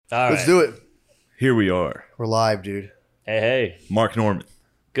All right. Let's do it. Here we are. We're live, dude. Hey. Mark Norman.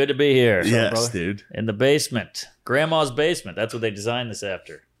 Good to be here. Yes, dude. In the basement. Grandma's basement. That's what they designed this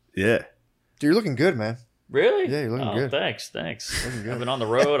after. Yeah. Dude, you're looking good, man. Really? Yeah, you're looking good. Thanks. Looking good. I've been on the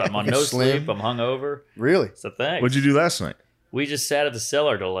road. I'm on Looking no slim. sleep. I'm hungover. Really? So thanks. What'd you do last night? We just sat at the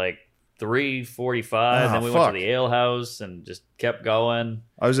cellar till like 3:45. Oh, then we went fuck. to the ale house and just kept going.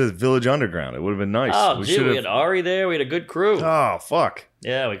 I was at Village Underground. It would have been nice. Oh, gee, we should've- had Ari there. We had a good crew. Oh, fuck.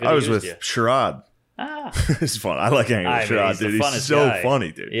 Yeah, we could I have was used with you. Sherrod. Ah. It's fun. I like hanging with Sherrod, he's the dude. funnest He's so guy.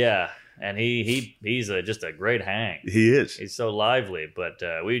 funny, dude. Yeah, and he's just a great hang. He is. He's so lively, but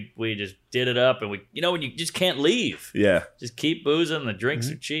we just did it up, and when you just can't leave. Yeah. Just keep boozing. The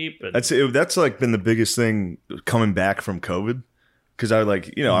drinks are cheap. And That's like been the biggest thing coming back from COVID. Because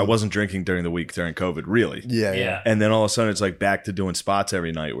I wasn't drinking during the week during COVID, really. Yeah. And then all of a sudden it's like back to doing spots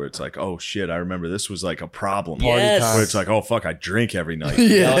every night where it's like, oh shit, I remember this was like a problem. Yes. Where it's like, oh fuck, I drink every night.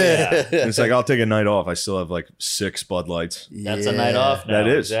 Yeah. Oh, yeah. And it's like, I'll take a night off. I still have like 6 Bud Lights. That's a night off now. That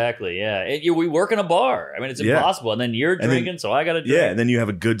is. Exactly, yeah. We work in a bar. I mean, it's Yeah. impossible. And then you're then- drinking, so I got to drink. Yeah, and then you have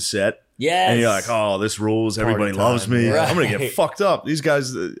a good set. Yes. And you're like, oh, this rules. Everybody time, loves me. yeah. I'm going to Right. get fucked up. These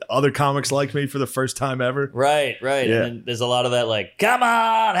guys, other comics like me for the first time ever. Right. Yeah. And then there's a lot of that, like, come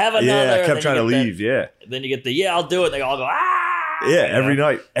on, have another. Yeah, I And kept then trying to you get leave. Yeah. Then you get the, I'll do it. And they all go, ah. Yeah, You every know?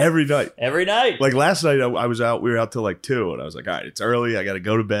 night. Every night. Every night. Like last night, I was out. We were out till like 2. And I was like, all right, it's early. I got to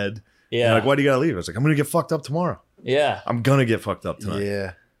go to bed. And Yeah. they're like, why do you got to leave? I was like, I'm going to get fucked up tomorrow. Yeah. I'm going to get fucked up tonight.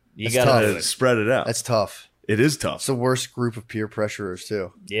 Yeah. You That's got to tough. do it. Spread it out. That's tough. It is tough. It's the worst group of peer pressurers,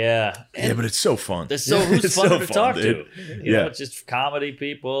 too. Yeah. Yeah, but it's so fun. There's who's It's fun so to fun, talk dude. to. Yeah. Know, it's just comedy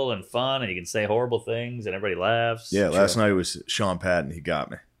people and fun, and you can say horrible things, and everybody laughs. Yeah, last night was Sean Patton. He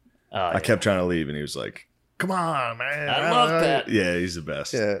got me. I kept trying to leave, and he was like, come on, man. I love Pat. Yeah, he's the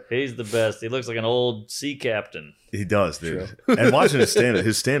best. Yeah. He's the best. He looks like an old sea captain. He does, dude. And watching his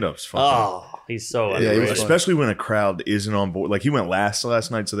stand-up's fun. Oh, he's so Yeah, he underrated. was fun. Especially when a crowd isn't on board. Like, he went last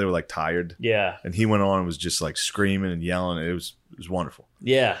night, so they were, like, tired. Yeah, And he went on and was just, like, screaming and yelling. It was wonderful.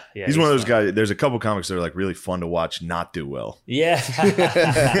 yeah. He's one of those guys. There's a couple comics that are, like, really fun to watch not do well. Yeah.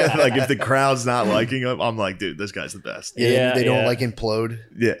 Like, if the crowd's not liking him, I'm like, dude, this guy's the best. Yeah. Yeah, They don't yeah. like implode.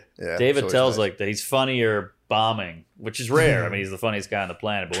 Yeah. Yeah. David it's always tells nice. like that he's funnier bombing, which is rare. I mean, he's the funniest guy on the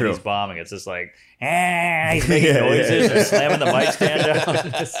planet, but True. when he's bombing, it's just like, he's making Yeah, noises yeah. or slamming the mic stand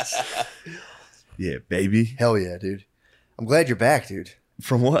down. Yeah, baby. Hell yeah, dude. I'm glad you're back, dude.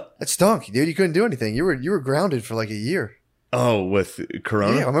 From what? That stunk, dude. You couldn't do anything. You were grounded for like a year. Oh, with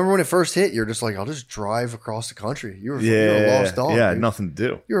Corona? Yeah, I remember when it first hit. You're just like, I'll just drive across the country. You were Yeah, a lost dog. yeah, dude. nothing to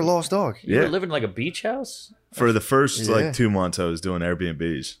do. You're a lost dog. You Yeah. were living in like a beach house? For the first Yeah. like 2 months, I was doing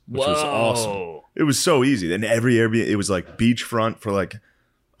Airbnbs, which was Whoa. awesome. It was so easy. And every Airbnb, it was like beachfront for like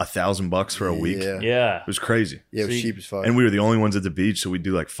 $1,000 for a week. Yeah. Yeah. It was crazy. Yeah, it was See, cheap as fuck. And we were the only ones at the beach, so we'd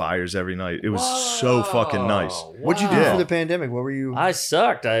do like fires every night. It was so fucking nice. What'd you do Wow. for the pandemic? What were you? I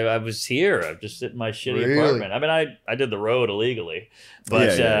sucked. I was here. I'm just sitting in my shitty Really? apartment. I mean, I did the road illegally,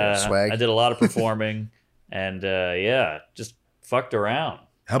 but Yeah. Swag. I did a lot of performing, and just fucked around.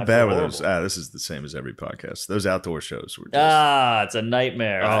 How I bad feel were those? horrible. This is the same as every podcast. Those outdoor shows were just. It's a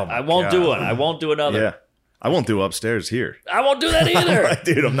nightmare. Oh, my I won't do God. it. I won't do another. Yeah. I won't do upstairs here. I won't do that either. Like,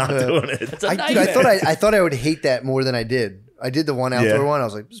 dude, I'm not doing it. It's a Dude, nightmare. I thought I would hate that more than I did. I did the one outdoor Yeah. one. I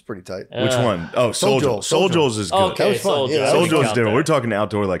was like, this is pretty tight. Which one? Oh, Soul Joel's. Soul Joel's is good. Okay, That was fun. Soul Yeah, Joe. that Soul was Joel's Count different. that. We're talking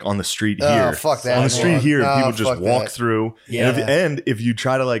outdoor, like on the street Oh, here. fuck that. On the street man. here, No, people just fuck walk that. through. Yeah. And if you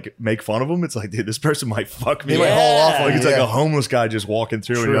try to like make fun of them, it's like, dude, this person might fuck me. They might Yeah. haul off on Like you. it's like yeah. a homeless guy just walking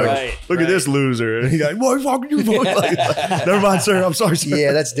through, and True. you're like, Right, look at this loser, and he's like, "Why fucking you?" Like, never mind, sir. I'm sorry, sir.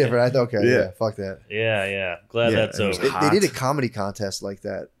 Yeah, that's different. I thought, okay, Yeah. yeah, fuck that. Yeah. Glad Yeah, that's it was over. hot. They did a comedy contest like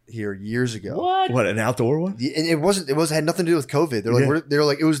that here years ago. What? What, an outdoor one? And it had nothing to do with COVID. They're like, Yeah. they're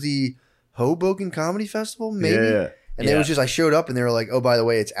like, it was the Hoboken Comedy Festival, maybe. Yeah. And it was just, I showed up and they were like, oh, by the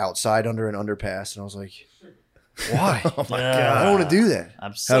way, it's outside under an underpass. And I was like, why? Oh my Yeah. god. I don't want to do that.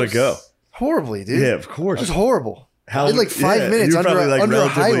 I'm so How'd it go? Horribly, dude. Yeah, of It course. was horrible. How- I did like 5 yeah, minutes you're under probably, like, a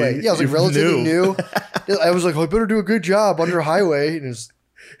relatively- highway. Yeah, I was like you're relatively new. new. I was like, I better do a good job under a highway. And it was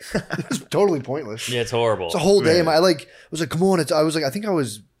totally pointless. Yeah, it's horrible. It's a whole day. Man. I was like, come on. I was like, I think I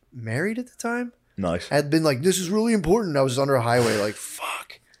was married at the time. Nice. I had been like, this is really important. I was under a highway, like,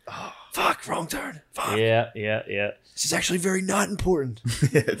 fuck, wrong turn. Fuck. Yeah. This is actually very not important.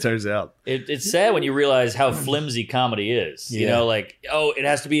 Yeah, it turns out. It's sad when you realize how flimsy comedy is. You Yeah. know, like, it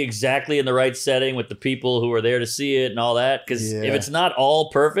has to be exactly in the right setting with the people who are there to see it and all that. Because Yeah. if it's not all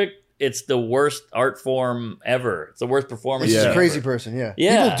perfect, it's the worst art form ever. It's the worst performance. It's just Yeah. a crazy person, yeah.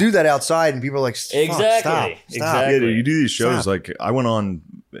 Yeah. People do that outside, and people are like, "Fuck, Exactly. stop. Exactly. Yeah, dude, you do these shows. Stop. Like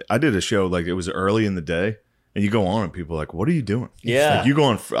I did a show like it was early in the day, And you go on and people are like, what are you doing? Yeah. Like you go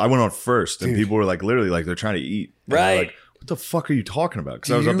on, I went on first and Dude. people were like, literally like they're trying to eat. And they're Right. like, what the fuck are you talking about?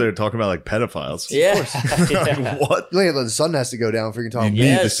 Because I was up there talking about like pedophiles. Yeah. Like, what? Like, the sun has to go down for you can talk. You about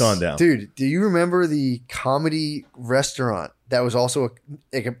need the Yes. sun down. Dude, do you remember the comedy restaurant that was also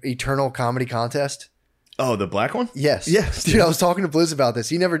an eternal comedy contest? Oh, the black one? Yes. Yes. Dude, I was talking to Blizz about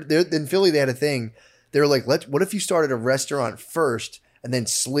this. In Philly, they had a thing. They were like, what if you started a restaurant first and then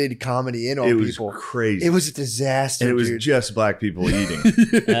slid comedy in on It was people? crazy. It was a disaster, and it was dude. just black people eating.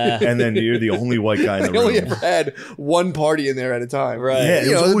 And then you're the only white guy in the They only room. ever had one party in there at a time. Right. Yeah, it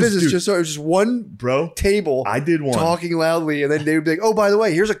You was know, the always- business dude, just started, it was just one bro, table I did one. talking loudly, and then they would be like, oh, by the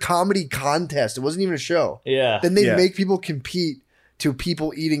way, here's a comedy contest. It wasn't even a show. Yeah. Then they'd Yeah. make people compete to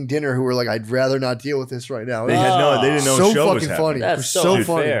people eating dinner who were like, I'd rather not deal with this right now. They It was they didn't know so a show was fucking happening. funny. That's It was so so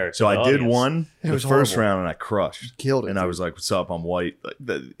unfair. So to I the did audience. one the was first horrible. round and I crushed. Killed it. And I dude. was like, what's up? I'm white. Like,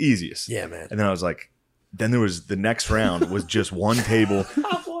 the easiest. Yeah, man. And then I was like, then there was the next round was just one table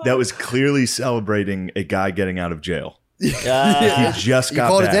that was clearly celebrating a guy getting out of jail. Ah. He just You got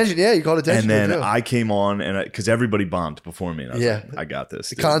called back. attention. Yeah, you called attention. And then to it, too. I came on and because everybody bombed before me. And I was Yeah. like, I got this.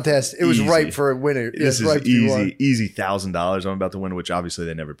 The dude. contest, it was Easy. ripe for a winner. This It's ripe is to be won. easy $1,000 I'm about to win, which obviously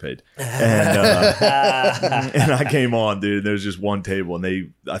they never paid. And and I came on, dude. There's just one table,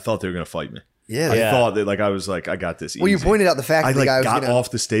 and I thought they were gonna fight me. Yeah. Yeah. I thought that I was like, I got this. Well, you easy. pointed out the fact I that the guy was got gonna,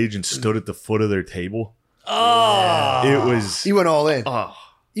 off the stage and stood at the foot of their table. Oh. It was he went all in. oh.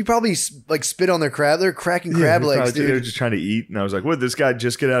 You probably like spit on their crab. They're cracking crab legs, They were dude. just trying to eat, and I was like, "What? This guy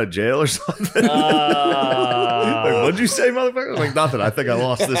just get out of jail or something?" Ah. Like, what'd you say, motherfucker? I was like, nothing. I think I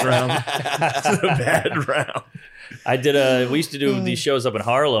lost this round. It's a bad round. I we used to do these shows up in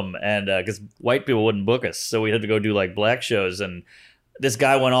Harlem, and because white people wouldn't book us, so we had to go do like black shows. And this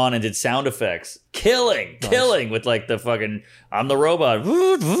guy went on and did sound effects, killing with like the fucking I'm the robot.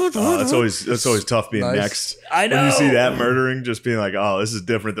 Oh, that's always tough being Nice. next. I know. When you see that murdering, just being like, "Oh, this is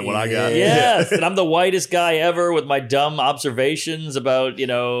different than what I got." Yes, and I'm the whitest guy ever with my dumb observations about,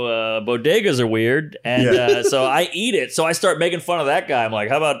 bodegas are weird. And so I eat it. So I start making fun of that guy. I'm like,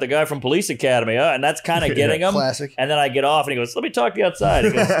 how about the guy from Police Academy? Huh? And that's kind of getting him. Classic. And then I get off and he goes, let me talk to you outside.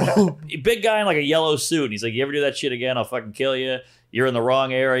 He goes, big guy in like a yellow suit. And he's like, you ever do that shit again? I'll fucking kill you. You're in the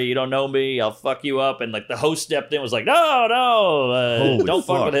wrong area. You don't know me. I'll fuck you up. And like the host stepped in, was like, no, Holy don't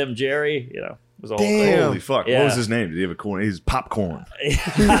fuck fuck. with him, Jerry. It was a whole Damn. thing. Holy fuck! Yeah. What was his name? Did he have a corn? He's popcorn.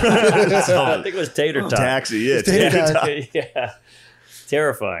 I think it was Tater Tot. Taxi. Yeah. Tater Tater Tot. Tot. Yeah.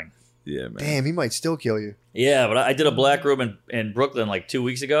 Terrifying. Yeah, man. Damn, he might still kill you. Yeah, but I did a black room in Brooklyn like 2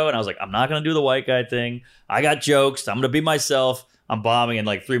 weeks ago, and I was like, I'm not going to do the white guy thing. I got jokes. I'm going to be myself. I'm bombing, and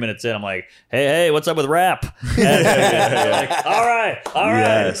like 3 minutes in, I'm like, hey, what's up with rap? And they're like, all right.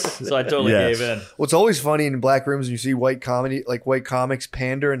 Yes. So I totally Yes. gave in. Well, it's always funny in black rooms when you see white comedy, like white comics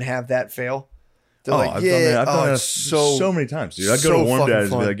pander and have that fail. They're like, I've yeah, done that. I've done that it's so many times, dude. I'd so go to Warm fucking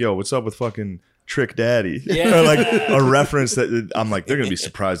Daddies and be fun. like, "Yo, what's up with fucking Trick Daddy?" Yeah. Or like a reference that I'm like, they're gonna be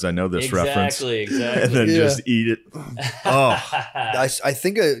surprised I know this reference, Exactly. and then Yeah. just eat it. Oh, I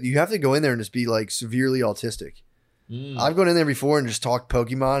think you have to go in there and just be like severely autistic. I've gone in there before and just talked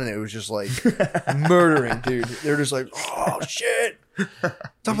Pokemon, and it was just like murdering, dude. They're just like, oh shit,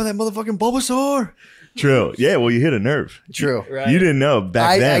 top of that motherfucking Bulbasaur. true. Yeah, well, you hit a nerve. True. Right. You didn't know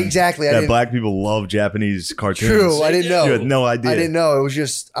back then exactly, I that didn't- black people love Japanese cartoons. True. I didn't know. You had no idea. I didn't know. It was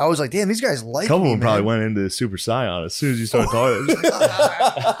just I was like, damn, these guys like A couple me, of them probably man. went into Super Saiyan as soon as you started talking.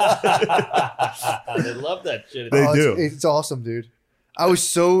 They love that shit. They Oh, do. It's awesome, dude. I was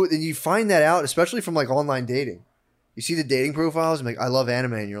so and you find that out, especially from like online dating. You see the dating profiles and like, I love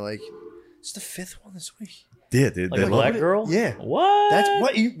anime, and you're like, it's the 5th one this week. Yeah, dude. Like They a love black it. girl? Yeah. What? That's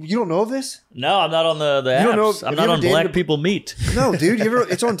what you don't know of this? No, I'm not on the apps. You don't know- I'm have not you ever on dated Black a- People Meet. No, dude. You ever?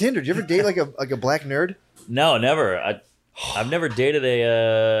 It's on Tinder. Did you ever date like a black nerd? No, never. I've never dated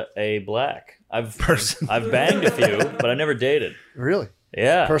a black. I've banged a few, but I never dated. Really?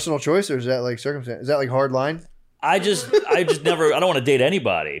 Yeah. Personal choice, or is that like circumstance? Is that like hard line? I just never. I don't want to date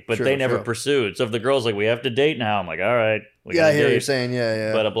anybody, but Sure, they never sure. pursued. So if the girl's like, "We have to date now," I'm like, "All right, we Yeah, I gotta hear what date." you're saying.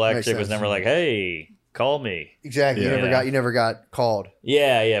 Yeah. But a black Makes chick was sense. never like, "Hey, call me." Exactly. Yeah. You never got called.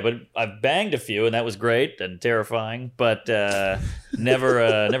 Yeah. But I've banged a few, and that was great and terrifying. But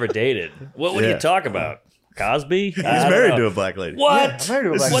never dated. What would Yeah. you talk about? Cosby? He's married to a black lady. What? Yeah, I'm married to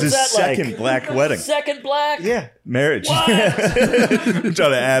a This black is What's his that like? second black wedding. Second black? Yeah. Marriage. What? I'm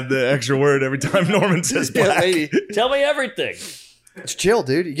trying to add the extra word every time Norman says black. lady. Tell me everything. It's chill,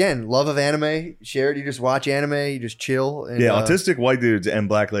 dude. Again, love of anime. Share it. You just watch anime. You just chill. And, Yeah, autistic white dudes and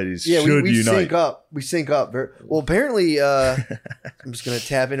black ladies Yeah, should we unite. sync up. We sync up. Well, apparently, I'm just gonna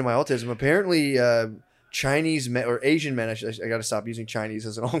tap into my autism. Apparently, Chinese men or Asian men. I got to stop using Chinese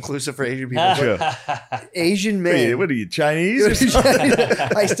as an all-inclusive for Asian people. Sure. Asian men. Wait, what are you, Chinese? Or something?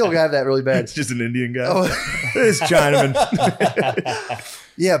 I still have that really bad. It's just an Indian guy. Oh. It's Chinaman.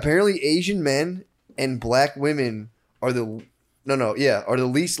 Yeah, apparently Asian men and black women are the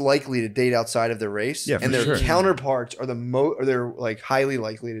least likely to date outside of their race. Yeah, for and their sure. counterparts are they're like highly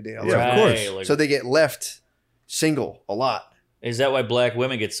likely to date outside. Yeah, of course. Like, So they get left single a lot. is that why black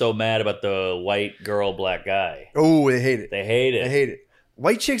women get so mad about the white girl, black guy? Oh, they hate it. They hate it. They hate it.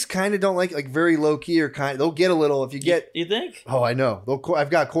 White chicks kind of don't like very low key or they'll get a little if you get. You think? Oh, I know. I've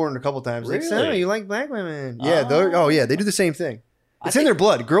got cornered a couple times. Like, Really? "Oh, you like black women? Yeah. Oh. They do the same thing. It's in their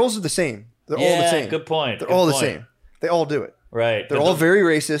blood. Girls are the same. They're all the same. Good point. They're good all the point. same. They all do it. Right. They're But all very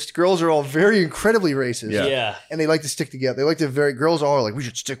racist. Girls are all very incredibly racist. Yeah. And they like to stick together. They like to girls are like, we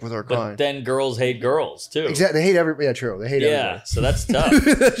should stick with our But kind. then girls hate girls too. Exactly. They hate everybody. Yeah, true. They hate Yeah. So that's tough.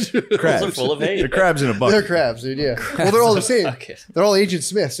 everybody. Girls are Crabs. full of hate. They're crabs in a They're bucket. crabs, dude. Yeah. Well, they're all the same. Okay. They're all Agent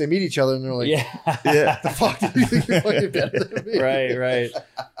Smiths. They meet each other and they're like, Yeah. Yeah. the fuck do you think you're fucking better than me? Right.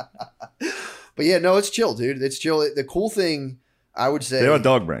 But yeah, no, it's chill, dude. It's chill. The cool thing, I would say. They are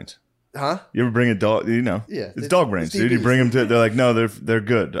dog brains. Huh? You ever bring a dog? You know, Yeah. it's dog brains, it's dude. You DBs. bring them to. They're like, no, they're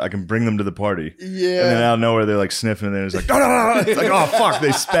good. I can bring them to the party. Yeah. And then out of nowhere, they're like sniffing, and then it's like, no. It's like, oh fuck, they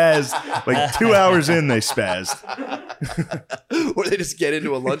spazzed. Like 2 hours in, they spazzed. Or they just get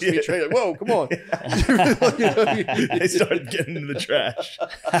into a lunch meat tray like, whoa, come on. They start getting into the trash,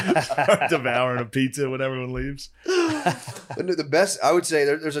 start devouring a pizza when everyone leaves. But the best, I would say,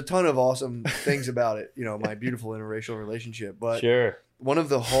 there's a ton of awesome things about it. You know, my beautiful interracial relationship. But Sure. one of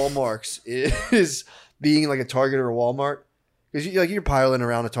the hallmarks is being like a Target or a Walmart. Because you're piling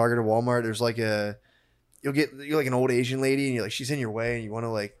around a Target or Walmart. There's like you're like an old Asian lady and you're like, she's in your way and you want to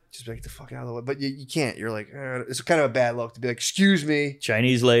like just be like, the fuck out of the way. But you can't. You're like, it's kind of a bad look to be like, excuse me.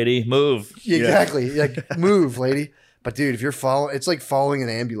 Chinese lady, move. Yeah, exactly. Like, move, lady. But dude, if you're it's like following an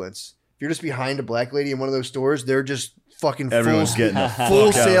ambulance. If you're just behind a black lady in one of those stores, they're just fucking Everyone's full, getting the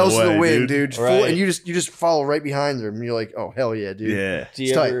full fuck out sails of the to way, the wind, dude. Full, Right. and you just follow right behind them. And you're like, oh hell yeah, dude. Yeah. Do you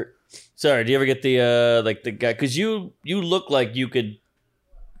It's tight. ever? Sorry. Do you ever get the like the guy? Because you look like you could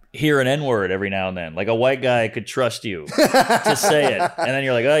hear an N-word every now and then. Like a white guy could trust you to say it, and then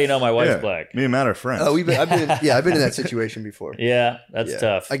you're like, oh, you know, my wife's Yeah. black. Me and Matt are friends. Oh, I've been in that situation before. Yeah, that's Yeah.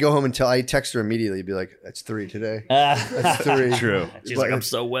 tough. I go home and I text her immediately, be like, that's 3 today. Ah. That's 3. True. She's like, I'm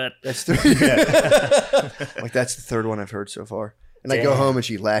so wet. That's 3. Like that's the third one I've heard so far. And I go Damn. home and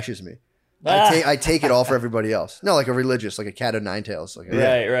she lashes me. Ah. I take it all for everybody else. No, like a religious, like a cat o' nine tails. Like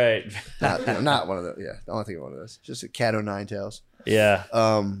Right. not one of those. Yeah, I don't think of one of those. Just a cat o' nine tails. Yeah.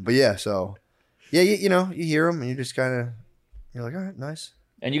 But yeah, so yeah, you know, you hear them and you just kind of you're like, all right, nice.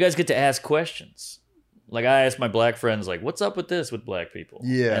 And you guys get to ask questions. Like I ask my black friends, like, what's up with this with black people?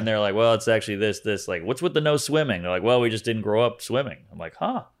 Yeah. And they're like, well, it's actually this. Like, what's with the no swimming? They're like, well, we just didn't grow up swimming. I'm like,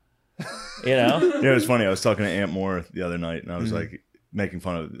 huh? You know? Yeah, it was funny. I was talking to Aunt Moore the other night, and I was Mm-hmm. like making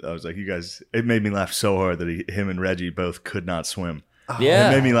fun of. I was like, you guys. It made me laugh so hard that him and Reggie both could not swim. Yeah.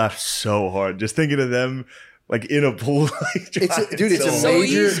 It made me laugh so hard just thinking of them like in a pool. Like, It's a so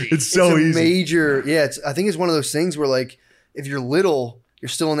major. easy. It's so easy. Major. Yeah, I think it's one of those things where like if you're little, you're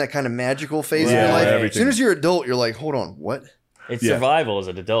still in that kind of magical phase of Yeah, your life. everything. As soon as you're adult, you're like, hold on, what? It's Yeah. survival as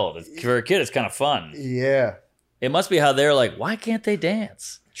an adult. For a kid, it's kind of fun. Yeah, It must be how they're like, why can't they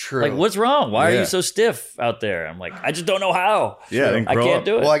dance? true. Like, what's wrong? Why are Yeah. you so stiff out there? I'm like, I just don't know how. Yeah, I didn't I grow can't up.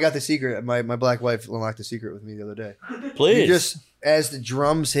 do it. Well, I got the secret. My black wife unlocked the secret with me the other day. Please. You just as the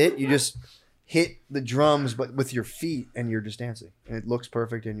drums hit, you just hit the drums, but with your feet, and you're just dancing, and it looks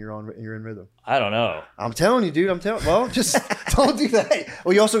perfect, and you're in rhythm. I don't know. I'm telling you, dude. Well, just don't do that.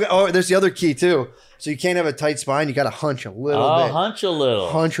 Well, you also got. There's the other key too. So you can't have a tight spine. You got to hunch a little bit. Hunch a little.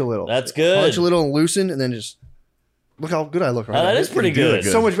 Hunch a little. That's good. Hunch a little and loosen, and then just look how good I look right now. That is pretty good.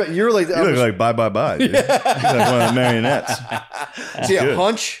 So much better. You're like You look like bye. Dude. You're like one of the marionettes. see a good.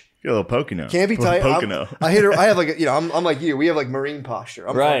 hunch. You're a little Pocono. Can't be tight. Pocono. I hit her. I have like I'm like you. We have like marine posture.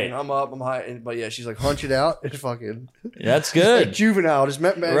 I'm Right. fucking, I'm up. I'm high. But yeah, she's like hunch it out. It's fucking That's like good. juvenile. Just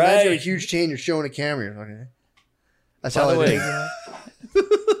imagine a Right. huge chain. You're showing a camera. You're like, okay. That's By how the I way,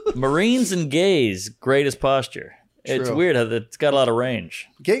 think. Marines and gays, greatest posture. It's True. weird how it's got a lot of range.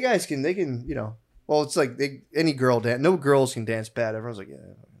 Gay guys can you know. Well, it's like any girl dance. No girls can dance bad. Everyone's like, yeah.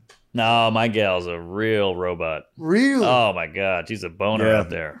 No, my gal's a real robot. Really? Oh my god, she's a boner Yeah. out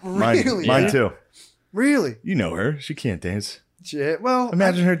there. Really? Mine Yeah. too. Really? You know her. She can't dance. Shit. Well,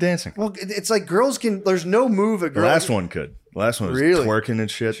 Imagine her dancing. well, it's like girls can. There's no move a The girl. last one could. The last one was Really? twerking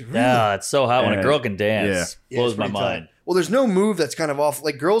and shit. Yeah, it's so hot when a Yeah. girl can dance. Yeah, Blows it's my pretty tight. mind. Well, there's no move that's kind of off.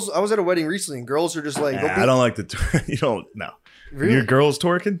 Like girls, I was at a wedding recently, and girls are just like, they'll Nah, be- I don't like the. You don't. No. Really? Your girls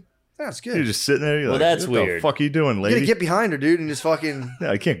twerking. That's good. You're just sitting there. You're Well, like, that's what the weird. fuck are you doing, You lady? gotta get behind her, dude, and just fucking.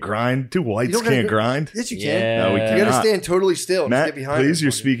 Yeah, I can't grind. Two whites don't gotta can't go- grind. Yes, you can. Yeah. No, we You cannot. gotta stand totally still. And just Matt, get behind please, her.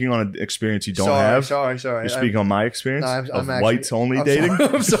 you're speaking on an experience you don't sorry, have. Sorry. You're speaking on my experience No, of I'm actually, whites only I'm dating.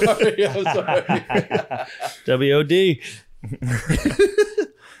 Sorry, I'm sorry. I'm sorry. WOD.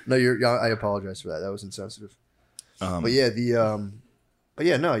 No, I apologize for that. That was insensitive. Um, But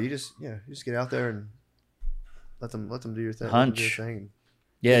yeah, no, you just get out there and let them do your thing. let them do Hunch. their thing.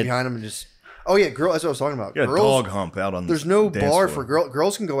 Yeah. Get behind them and just. Oh yeah, girl. That's what I was talking about. you got a Girls, dog hump out on there's the no dance bar floor. for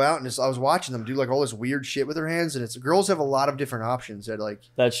girls can go out and just, I was watching them do like all this weird shit with their hands, and it's girls have a lot of different options that like.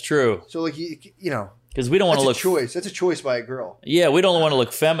 That's true. So like you know. Because we don't want That's to a look. choice. That's a choice by a girl. Yeah, we don't want to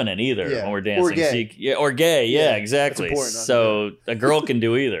look feminine either Yeah. when we're Or dancing. gay. Or gay. Yeah, Yeah, exactly. that's important, not So a girl can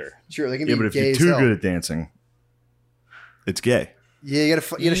do either. Sure, they can Yeah, be but if gay you're as too hell. good at dancing, it's gay. Yeah, you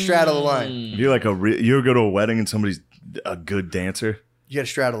gotta straddle the line. If you're like you go to a wedding and somebody's a good dancer, You gotta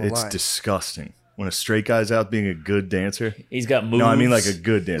straddle the it's line. disgusting. When a straight guy's out being a good dancer. He's got moves. No, I mean like a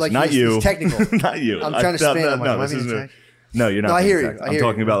good dancer. Like Not he's you. technical. Not you. I'm trying to spin him. No, Like, this am I being isn't. tech- No, you're not. No, I being hear you. technical. I I'm hear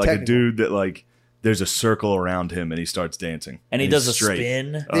talking you. about like Technical. a dude that like there's a circle around him and he starts dancing. and he does a he's straight.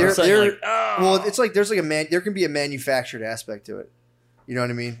 spin. They're- It's like, they're- oh. Well, it's like there's like there can be a manufactured aspect to it. You know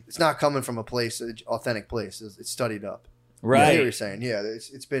what I mean? It's not coming from a place, an authentic place. It's studied up. I hear what right. you're saying. Yeah,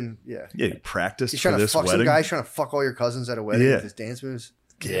 it's been Yeah, you practiced He's for trying to this fuck some wedding. guy's trying to fuck all your cousins at a wedding Yeah. with his dance moves.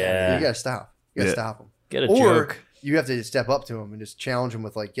 Yeah. You gotta stop. You gotta Yeah. stop him. Get a Or joke. you have to step up to him and just challenge him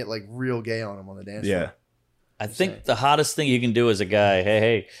with like get like real gay on him on the dance Yeah. floor. I think the hottest thing you can do as a guy,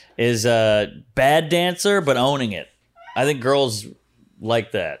 hey, is bad dancer, but owning it. I think girls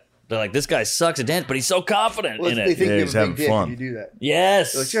like that. They're like, this guy sucks at dance, but he's so confident Well, in they it. think Yeah, you he's have a having big dick fun. if you do that.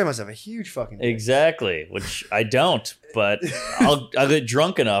 Yes. They're like, this guy must have a huge fucking dick. Exactly, which I don't, but I'll get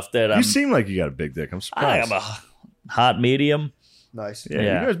drunk enough that You seem like you got a big dick. I'm I surprised. am a hot medium. Nice. yeah,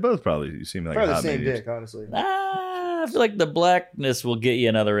 Yeah. you guys both probably you seem like Probably a the hot same mediums. dick, honestly. I feel like the blackness will get you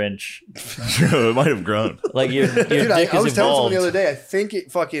another inch. It might have grown. Like your Dude, dick I is was telling someone evolved. the other day. I think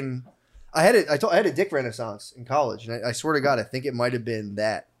it fucking. I had a dick renaissance in college, and I swear to God, I think it might have been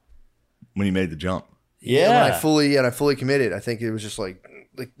that. When you made the jump. Yeah. When I fully committed, I think it was just like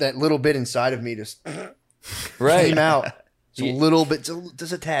that little bit inside of me just right. came out. Just Yeah. a little bit,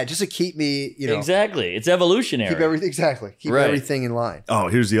 just a tad, just to keep me, Exactly. It's evolutionary. keep everything exactly, keep Right. everything in line. Oh,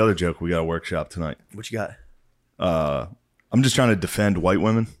 here's the other joke we got to workshop tonight. What you got? I'm just trying to defend white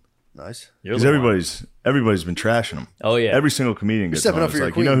women Nice. You're because the one. everybody's been trashing them. Oh yeah. Every single comedian gets stepping on. up It's for your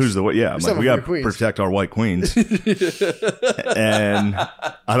like, you know queens. who's the yeah. I'm like, stepping we up got for to your queens. protect our white queens, and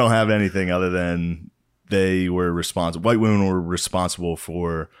I don't have anything other than they were responsible. White women were responsible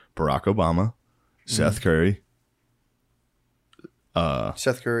for Barack Obama, Seth Curry,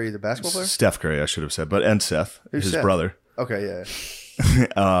 Seth Curry, the basketball player. Steph Curry, I should have said, but and Seth, Who's his Seth? brother, Okay, yeah.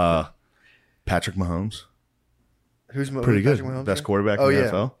 Patrick Mahomes, Who's pretty Patrick good, Mahomes? best quarterback Oh in the yeah.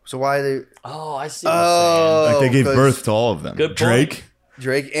 NFL. So why are they Oh, I see what you're Like they gave 'cause birth to all of them. Good point. Drake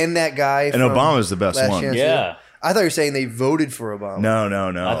Drake and that guy and from Obama's the best Last one. Chance saying. Yeah. I thought you were saying they voted for Obama. No.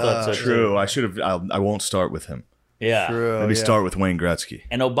 I thought so, True. too. I should have. I won't start with him. Yeah. True. Maybe yeah. start with Wayne Gretzky.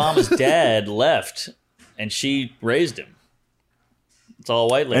 And Obama's dad left, and she raised him. It's all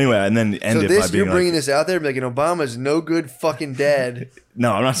white lady. Anyway, and then end So it by this, being you're bringing like, this out there, like, and Obama's no good fucking dad.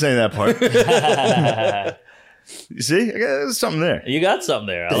 no, I'm not saying that part. You see, there's something there. You got something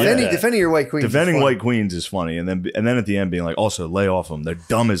there. I like defending, that. defending your white queen. Defending white queens is funny, and then at the end being like, also lay off them. They're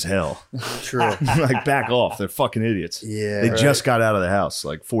dumb as hell. True. Like back off. They're fucking idiots. Yeah, they right. just got out of the house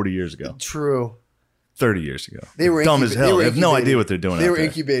like 40 years ago, True. 30 years ago. They were dumb as incubated- hell. they were They have no incubated. idea what they're doing. They out were there.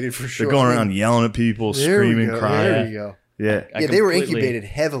 incubated for sure. They're going I mean, around yelling at people, there we screaming, go, crying. There you go. Yeah. I Yeah, they were completely- incubated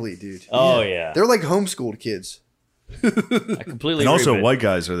heavily, dude. Oh yeah. They're like homeschooled kids. I completely. And also, agree, white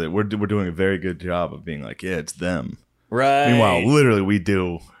guys are that we're doing a very good job of being like, yeah, it's them. Right. Meanwhile, literally, we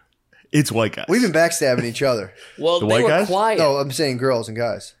do. It's white guys. We've been backstabbing each other. well, the they white were guys? quiet. No, I'm saying girls and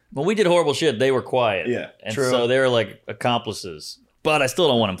guys. When we did horrible shit, they were quiet. Yeah. And True. so they were like accomplices. But I still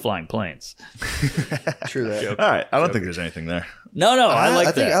don't want them flying planes. True that. All right, I don't think there's anything there. No, I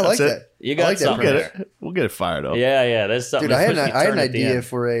like think that. I like That's that. it. You I got like that. something We'll there. get it. We'll get it fired up. Yeah, there's something. Dude, I had that's an turn at the idea end.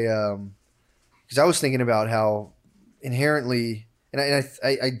 for a because I was thinking about how inherently, and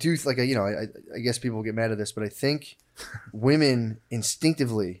I do like I guess people get mad at this, but I think women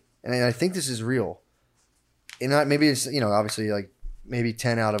instinctively, and I think this is real, and maybe it's obviously like maybe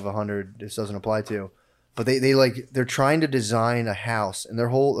 10 out of 100 this doesn't apply to, but they're trying to design a house, and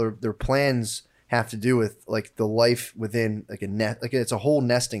their plans have to do with like the life within like a net, like it's a whole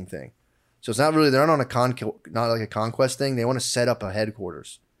nesting thing. So it's not really, they're not on not like a conquest thing. They want to set up a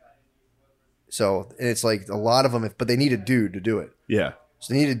headquarters. So, and it's like a lot of them, but they need a dude to do it. Yeah.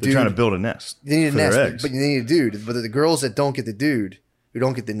 So they need a dude. They're trying to build a nest. They need a for nest, their but, eggs. but you need a dude. But the girls that don't get the dude, who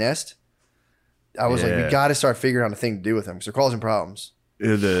don't get the nest, I was like, we got to start figuring out a thing to do with them because they're causing problems.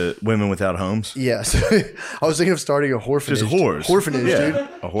 The women without homes. Yes. I was thinking of starting a whorphanage. Just whores. Whorphanage, Yeah, dude.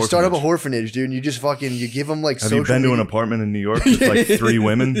 a You start up a whorphanage. whorphanage, dude, and you just fucking, you give them like Have you been to an apartment in New York with like 3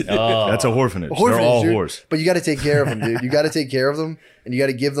 women? That's a whorphanage. They're all dude. whores. But you got to take care of them, dude. You got to take care of them, and you got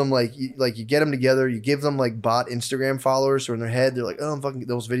to give them like you get them together. You give them like bot Instagram followers, so in their head they're like, oh, I'm fucking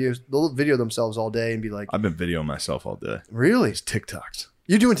those videos. They'll video themselves all day and be like, I've been videoing myself all day. really? These TikToks.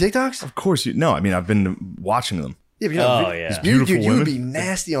 You're doing TikToks? Of course you. No, I mean I've been watching them. Yeah, but you're not Oh, yeah. These You, beautiful you women. would be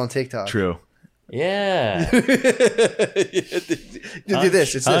nasty on TikTok. True. Yeah. You do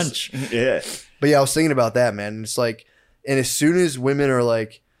this. It's Hunch. this. Yeah. But yeah, I was thinking about that, man. And it's like, and as soon as women are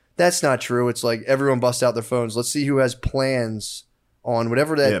like, that's not true. It's like everyone busts out their phones. Let's see who has plans on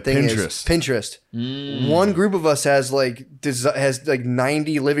whatever that thing is. Pinterest. One group of us has like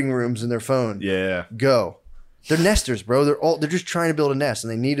 90 living rooms in their phone. Yeah. Go. They're nesters, bro. They're just trying to build a nest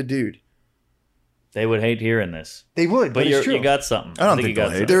and they need a dude. They would hate hearing this. They would, but it's true. You got something. I don't think you they'll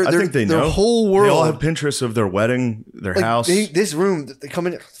got hate something. it. I think they know. Their whole They world. all have Pinterest of their wedding, their like, house. this room, they come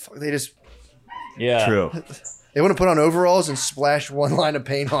in. They just Yeah. True. they want to put on overalls and splash one line of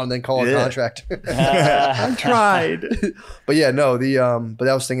paint on, and then call a Yeah. contractor. I tried. But yeah, no, but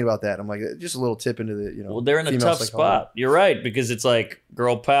I was thinking about that. I'm like, just a little tip into the, Well, they're in a female tough psychology. spot. You're right, because it's like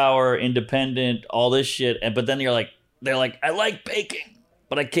girl power, independent, all this shit. But then they're like, I like baking,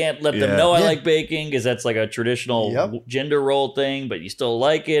 but I can't let them Yeah. know I Yeah. like baking because that's like a traditional Yep. gender role thing. But you still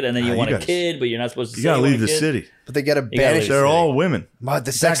like it, and then you You want a guys- kid, but you're not supposed to. You say gotta want leave a the kid. city. But they got to gotta banish. leave They're City. all women. But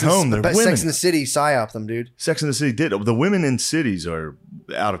the Back home, they're women. Sex in the City psyop them, dude. Sex in the City did. The women in cities are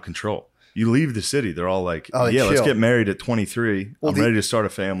out of control. You leave the city, they're all like, Oh, they yeah, let's chill. get married at 23. Well, I'm ready to start a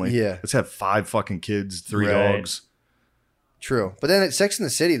family. Yeah. Let's have 5 fucking kids, 3 Right. dogs. True. But then at Sex in the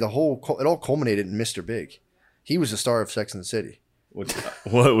City, it all culminated in Mr. Big. He was the star of Sex in the City.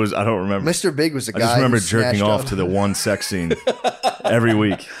 What was, I don't remember. Mr. Big was the I guy. just remember who jerking snatched off up- to the one sex scene every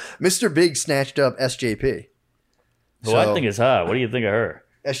week. Mr. Big snatched up SJP. Who I think is hot. What do you think of her?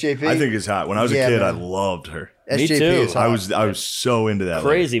 SJP. I think it's hot. When I was Yeah, a kid, man. I loved her. Me SJP too. is hot. I was so into that.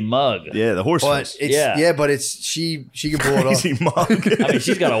 Crazy mug. lady. Yeah, the horse But face. it's Yeah. but it's she can pull it off. Crazy mug. I mean,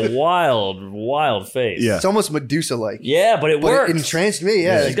 she's got a wild face. Yeah. It's almost Medusa like. Yeah, but it But works. it entranced me.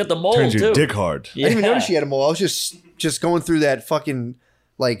 Yeah. She's got the mold Turns too. your dick hard. Yeah. I didn't even notice she had a mole. I was just going through that fucking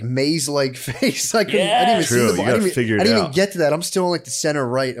like maze-like face. I couldn't. I didn't even True, see the. you I gotta didn't even, figure it I didn't even out. get to that. I'm still on like the center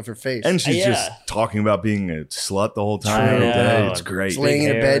right of her face. And she's Yeah. just talking about being a slut the whole time. I every day. know. It's great. Just laying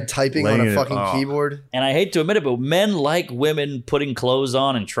in a hair. bed typing on Laying a in it- fucking oh. keyboard. And I hate to admit it, but men like women putting clothes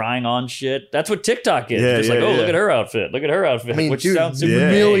on and trying on shit. That's what TikTok is. Yeah, Just yeah, like, oh, yeah. look at her outfit. Look at her outfit. I mean, which dude, sounds super Yeah.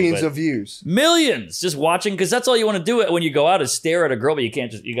 vague, millions but- of views. Millions just watching, because that's all you want to do when you go out is stare at a girl, but you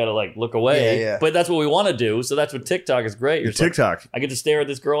can't you got to like look away. Yeah, yeah. But that's what we want to do. So that's what TikTok is great. You're The just like, TikTok. I get to stare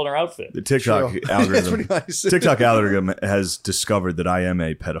at this girl in her outfit. The TikTok True. That's algorithm. pretty nice. TikTok algorithm has discovered that I am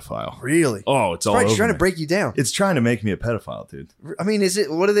a pedophile. Really? Oh, it's all Right, over she's trying me. to break you down. It's trying to make me a pedophile, dude. I mean, is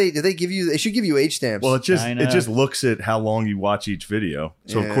it? What do they give you? They should give you age stamps. Well, it I know. just looks at how long you watch each video.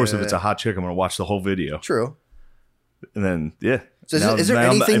 So of course, if it's a hot chick, I'm gonna watch the whole video, true. and then yeah. So is there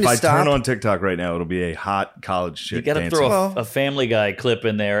anything if to I stop? turn on TikTok right now, it'll be a hot college chick. You got to dancing. throw Well- a Family Guy clip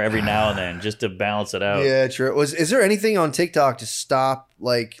in there every now and then just to balance it out. Yeah, true. Is there anything on TikTok to stop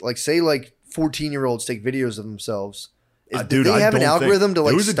like say 14-year-olds take videos of themselves? Dude, do they I have an don't think- algorithm to There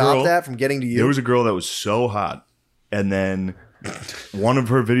like was a stop girl- that from getting to you? There was a girl that was so hot, and then one of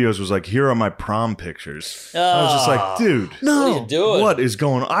her videos was like, "Here are my prom pictures." I was just like, "Dude, What are you doing? what is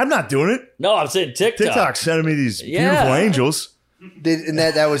going on? I'm not doing it." No, I'm saying TikTok. TikTok's sending me these Yeah. beautiful angels. And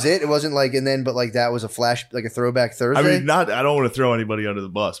that was it. It wasn't like but like that was a flash, like a throwback Thursday. I mean, I don't want to throw anybody under the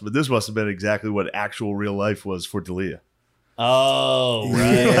bus, but this must have been exactly what actual real life was for Dalia. Oh,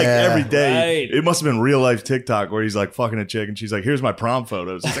 right. Like every day, Right. it must have been real life TikTok where he's like fucking a chick and she's like, "Here's my prom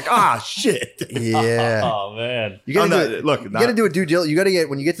photos." He's like, "Ah, shit." yeah. Oh, man. You gotta I'm do not- it. look, you not- gotta do a due diligence. You gotta get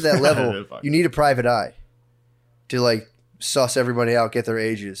when you get to that level. Fine. You need a private eye to like suss everybody out, get their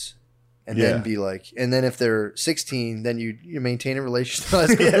ages, and Yeah. then be like. And then if they're 16, then you maintain a relationship.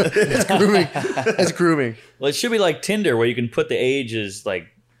 That's grooming. That's grooming. Well, it should be like Tinder where you can put the ages like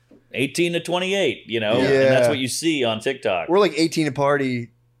 18 to 28, you know? Yeah. And that's what you see on TikTok. We're like 18 to party.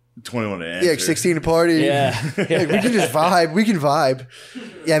 21 to answer. Yeah, 16 to party. Yeah. Like, we can just vibe. We can vibe.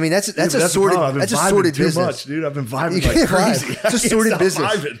 Yeah, I mean that's Yeah, a but sorted the problem. I've been that's a vibing sorted too business. much, dude. I've been vibing You like can't crazy. vibe. It's a sorted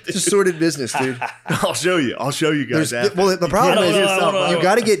business. Vibing, It's a sorted business, dude. I'll show you. I'll show you guys. There's, after. well, the problem I is don't know. you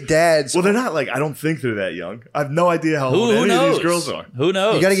got to get dads. Well, they're not like, I don't think they're that young. I have no idea how old Who any knows? of these girls are. Who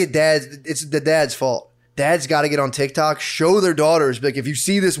knows? You got to get dads. It's the dad's fault. Dads got to get on TikTok, show their daughters, be like, if you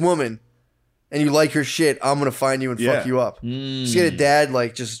see this woman and you like her shit, I'm going to find you and fuck you up. Just get a dad,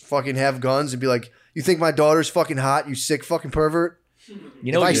 like, just fucking have guns and be like, you think my daughter's fucking hot, you sick fucking pervert?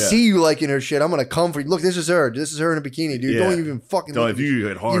 You know, if I see you liking her shit, I'm going to come for you. Look, this is her. This is her in a bikini, dude. Don't even fucking Don't view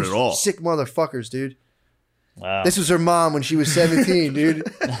it hard at all. Sick motherfuckers, dude. Wow. This was her mom when she was 17, dude.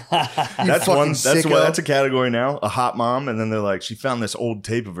 That's a category now. A hot mom, and then they're like, she found this old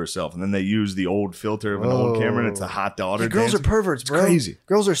tape of herself, and then they use the old filter of an old camera, and it's a hot daughter. Girls are perverts, bro. It's crazy.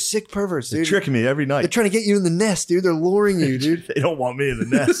 Girls are sick perverts, dude. They're tricking me every night. They're trying to get you in the nest, dude. They're luring you, dude. They don't want me in the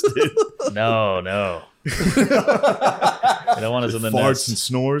nest, dude. No. They don't want us in the Farts nest. and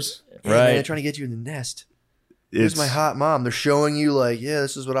snores. Right. Man, they're trying to get you in the nest. Here's my hot mom. They're showing you, like, yeah,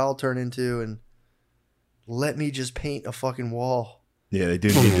 this is what I'll turn into, and let me just paint a fucking wall. Yeah, they do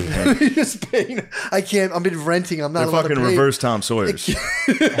need to paint. Just paint. I can't. I've been renting. I'm not They're allowed to fucking paint. reverse Tom Sawyers.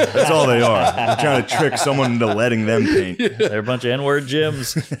 That's all they are. They're trying to trick someone into letting them paint. They're a bunch of N-word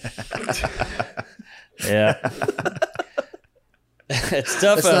gyms. Yeah. It's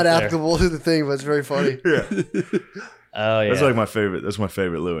tough. It's not applicable to the thing, but it's very funny. Yeah. Oh yeah. That's like my favorite. That's my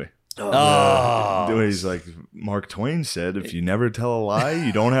favorite Louis. Oh. He's like, Mark Twain said, if you never tell a lie,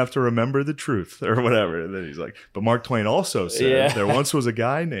 you don't have to remember the truth or whatever. And then he's like, but Mark Twain also said there once was a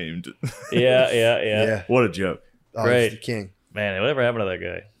guy named. Yeah. What a joke. Oh, Great. he's the king. Man, whatever happened to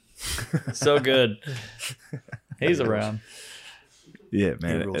that guy? So good. He's around. Yeah,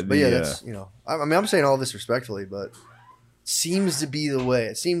 man. But yeah, that's, you know, I mean, I'm saying all this respectfully, but it seems to be the way.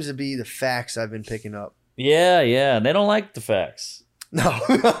 It seems to be the facts I've been picking up. Yeah. They don't like the facts. No.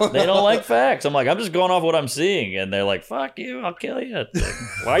 They don't like facts. I'm like, I'm just going off what I'm seeing. And they're like, fuck you, I'll kill you. It's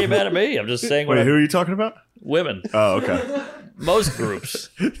like, why are you mad at me? I'm just saying Wait, who are you talking about? Women. Oh, okay. Most groups.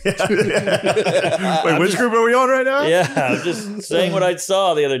 Wait, which group are we on right now? Yeah, I'm just saying what I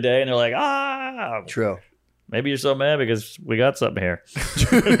saw the other day. And they're like, True. Maybe you're so mad because we got something here.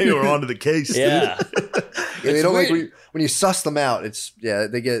 Maybe we're on to the case. Yeah. They don't like when you suss them out.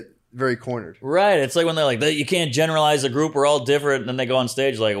 They get very cornered. Right. It's like when they're like, you can't generalize a group. We're all different. And then they go on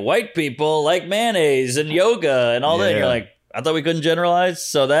stage like, white people like mayonnaise and yoga and all that. And you're like, I thought we couldn't generalize.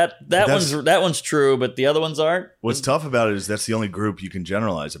 So that one's true, but the other ones aren't. What's tough about it is that's the only group you can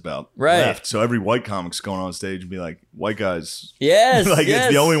generalize about. Right. Left. So every white comic's going on stage and be like, white guys. Yes. It's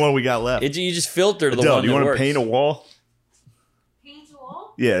the only one we got left. You just filter the Adele, one do you that want works. to paint a wall? Paint a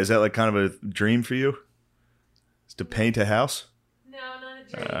wall? Yeah. Is that like kind of a dream for you? Is to paint a house? No, not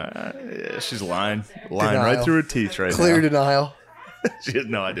a dream. Yeah, she's lying right through her teeth right Clear now. denial. She has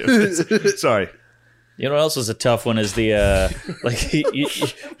no idea. Sorry. You know what else was a tough one is the like you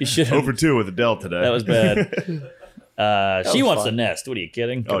should have. Over 2 with Adele today. That was bad. She was wants fun. a nest. What are you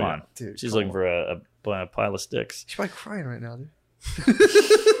kidding? Come on, Dude, she's come looking for a pile of sticks. She's probably crying right now, dude.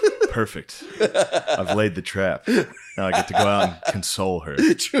 Perfect. I've laid the trap. Now I get to go out and console her.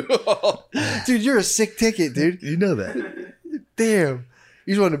 Dude, you're a sick ticket, dude. You know that. Damn.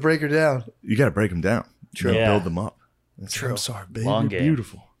 You just wanted to break her down. You got to break them down. True. You gotta Yeah. build them up. That's True. I'm sorry, baby. Long You're game.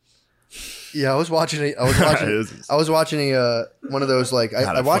 beautiful. Yeah, I was watching one of those, like,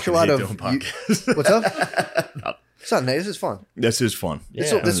 God, I watch a lot fucking of hate doing podcasts. what's up? It's not nice. This is fun. This is fun.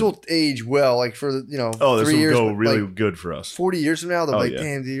 Yeah. This will age well, like for Oh, this 3 will years, go but, really like, good for us. 40 years from now, they're like, yeah.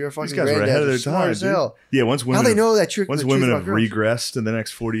 damn, dude, you're a fucking These guys were granddad. ahead of their You're smart time, as dude. hell. Yeah, once women How they know that trick? once the truth women about have girls. regressed in the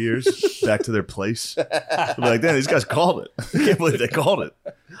next 40 years back to their place, they'll be like, damn, these guys called it. I can't believe they called it.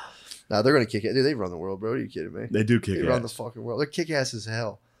 Nah, they're gonna kick it. Dude, they run the world, bro. Are you kidding me? They do kick They it. run the fucking world. They're kick ass as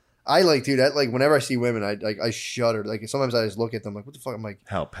hell. I like, dude. Whenever I see women, I shudder. Like sometimes I just look at them, like, what the fuck? I'm like,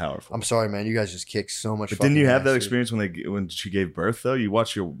 How powerful. I'm sorry, man. You guys just kick so much. But didn't you have that ass, experience when she gave birth though? You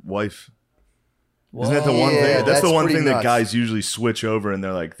watch your wife. Whoa. Isn't that the one Yeah, thing? That's the that's one pretty thing that nuts. guys usually switch over and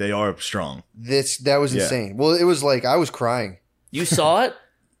they're like, they are strong. That was Yeah. insane. Well, it was like I was crying. You saw it?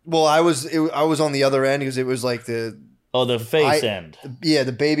 Well, I was on the other end because it was like the face end.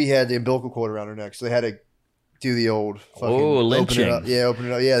 baby had the umbilical cord around her neck, so they had to do the old fucking lynching. Open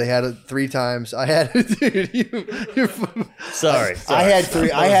it up. Yeah, they had it 3 times. I had it, dude. Sorry. I had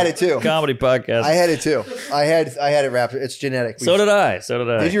 3. I had it too. Comedy podcast. I had it too. I had it wrapped. It's genetic. So did I.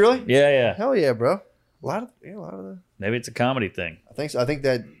 Did you really? Yeah. Hell yeah, bro. A lot of the. Maybe it's a comedy thing. I think so. I think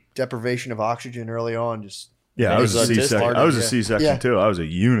that deprivation of oxygen early on just. Yeah, I was a Maybe it's C-section. autistic. I was a C-section Yeah. too. I was a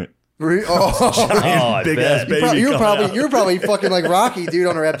unit. Oh, I Big bet. ass baby. you were coming out. probably fucking like Rocky, dude,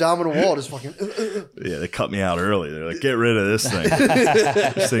 on her abdominal wall, just fucking. Yeah, they cut me out early. They're like, get rid of this thing.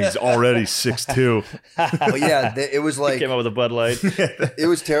 This thing's already 6'2". But yeah, it was like Came up with a Bud Light. it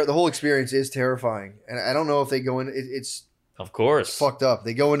was the whole experience is terrifying, and I don't know if they go in. It's Of course. fucked up.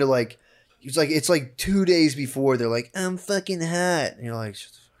 They go into like it's like 2 days before they're like, I'm fucking hot, and you're like,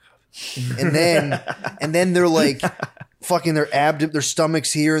 shut the fuck up. and then they're like fucking their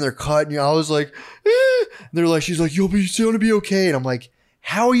stomachs here and they're cut. And I was like, eh. They're like, she's like, it's gonna be okay. And I'm like,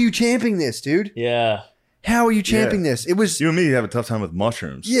 how are you champing this, dude? Yeah. How are you champing this? It was you and me have a tough time with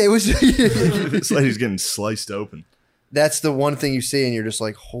mushrooms. Yeah, it was. This lady's getting sliced open. That's the one thing you see, and you're just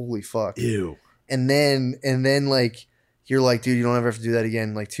like, holy fuck. Ew. And then like you're like, dude, you don't ever have to do that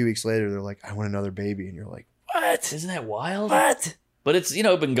again. Like 2 weeks later, they're like, I want another baby, and you're like, what? Isn't that wild? What? But it's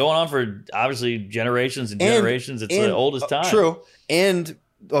been going on for obviously generations and generations. It's the oldest time. True. And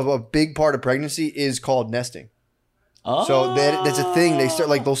a big part of pregnancy is called nesting. Oh. So that's a thing.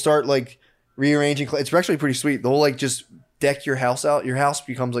 They'll start rearranging. It's actually pretty sweet. They'll just deck your house out. Your house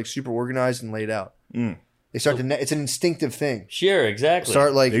becomes like super organized and laid out. Mm. They start it's an instinctive thing. Sure, exactly.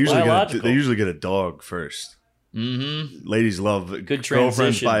 Start They usually get a dog first. Mm-hmm. Ladies love Good girlfriends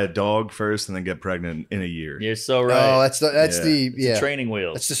transition. buy a dog first and then get pregnant in a year. You're so right. Oh, that's the It's training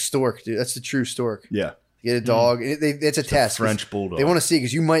wheels. That's the stork, dude. That's the true stork. Yeah. You get a dog. It's a test. French bulldog. They want to see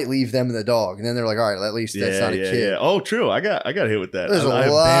because you might leave them and the dog, and then they're like, all right, at least that's not a kid. Yeah. Oh, true. I got hit with that. There's I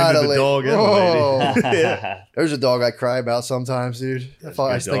a lot of abandoned the dog and the lady. Yeah. There's a dog I cry about sometimes, dude. If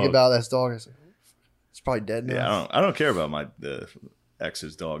I think about that dog, it's probably dead now. Yeah, I don't care about my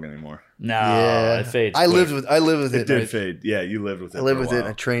ex's dog anymore. No, Yeah. it fades. I quick. lived with it. It did right? fade. Yeah, you lived with it. I lived for a with it. while. And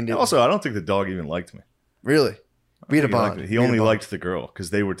I trained it. Also, I don't think the dog even liked me. Really, we had a He liked bond. me. He only liked the girl because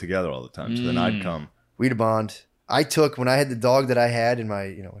they were together all the time. So then I'd come. We had a bond. When I had the dog that I had in my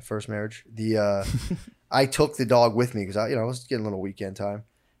my first marriage. I took the dog with me because I was getting a little weekend time,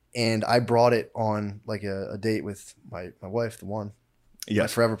 and I brought it on like a date with my wife, the one, my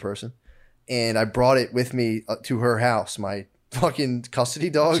Yes. forever person, and I brought it with me to her house, my fucking custody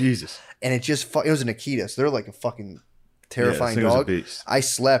dog, Jesus. and it was an Akita, so they're like a fucking terrifying this thing was a dog. beast. I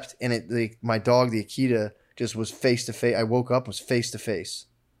slept, and my dog, the Akita, just was face to face. I woke up and was face to face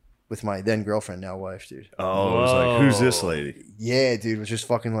with my then girlfriend, now wife, dude. Oh, it was like, who's this lady? Yeah, dude, it was just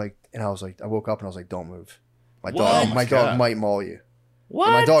fucking like, and I was like, I woke up and I was like, don't move. My What? dog, Oh my my dog God. might maul you. What?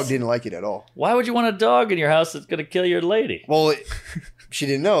 And my dog didn't like it at all. Why would you want a dog in your house that's gonna kill your lady? Well, she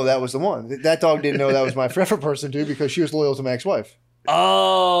didn't know that was the one. That dog didn't know that was my forever person, dude, because she was loyal to my ex-wife.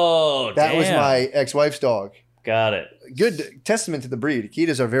 Oh, That was damn. my ex-wife's dog. Got it. Good testament to the breed.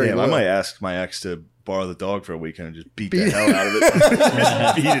 Akitas are very Damn, I loyal. might ask my ex to borrow the dog for a weekend and just beat the hell out of it.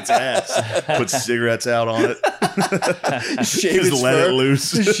 Just beat its ass. Put cigarettes out on it. Shave Just its let fur. it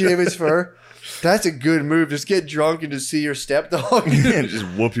loose. Just shave its fur. That's a good move. Just get drunk and just see your stepdog. And just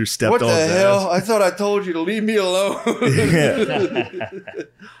whoop your What stepdog's the hell? ass. I thought I told you to leave me alone. Yeah.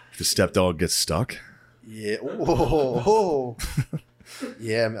 If the stepdog gets stuck. Yeah. Whoa.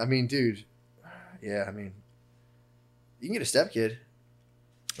 Yeah. I mean, dude. Yeah. I mean, you can get a stepkid.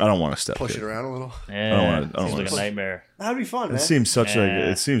 I don't want a step. Push it around a little. Yeah, I don't seems wanna like a push- nightmare. That'd be fun, It man. seems such Yeah.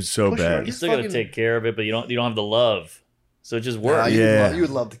 it seems so Push it bad. around. You Just still got to fucking- take care of it, but you don't have the love. So it just Nah, works. Yeah. you would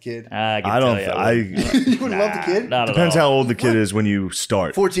love the kid. I can I don't. tell I You would love the kid? Not at depends all. how old the kid is when you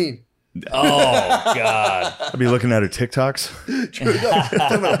start. 14. Oh God. I'd be looking at her TikToks. True. No, I'm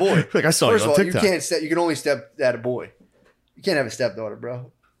talking about a boy. Like I saw First you of on all, you TikTok. you can only step at a boy. You can't have a stepdaughter,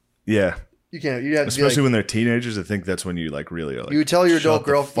 bro. Yeah, You can't. You have to especially be like, when they're teenagers. I think that's when you like really are like. you would tell your shut adult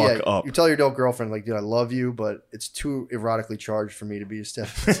the girlfriend. fuck Yeah, up. you tell your adult girlfriend, like, dude, I love you, but it's too erotically charged for me to be a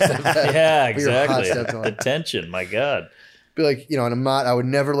stepdad. Yeah, Be your hot exactly. stepdaughter. The tension. My God. Be like, and I'm not. I would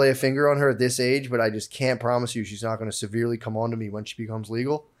never lay a finger on her at this age, but I just can't promise you she's not going to severely come on to me when she becomes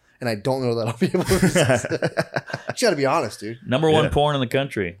legal. And I don't know that I'll be able to resist it. You got to be honest, dude. Number one Yeah. porn in the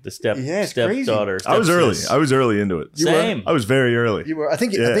country. The Yeah, it's crazy. stepdaughter. I was early. stepsis. I was early into it. You were? Same. I was very early. You were. I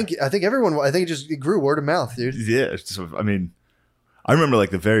think. Yeah. I think everyone. I think it grew word of mouth, dude. Yeah. So, I mean, I remember like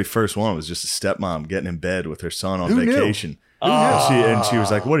the very first one was just a stepmom getting in bed with her son on Who knew? vacation. Oh. And she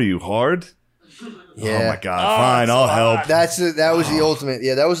was like, "What are you hard?" Yeah. Oh my god! Fine, I'll help. That was the ultimate.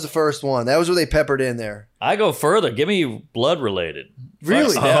 Yeah, that was the first one. That was what they peppered in there. I go further. Give me blood related.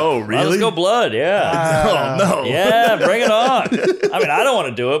 Really? Fuck step. Oh, Let's really? go blood. Yeah. Oh no! Yeah, bring it on. I mean, I don't want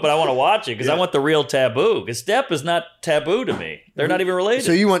to do it, but I want to watch it because I want the real taboo. Because step is not taboo to me. They're not even related.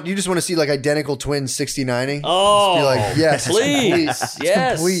 So you just want to see like identical twins 69ing? oh, Just be like, yes, it's please, complete.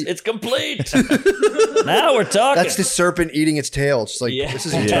 yes, complete. it's complete. Now we're talking. That's the serpent eating its tail. It's like yeah, this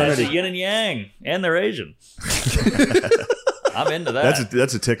is yeah, it's eternity. a yin and yang, and they're Asian. I'm into that.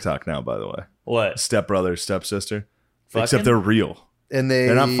 That's a TikTok now, by the way. What? Stepbrother, stepsister. Fucking? Except they're real. And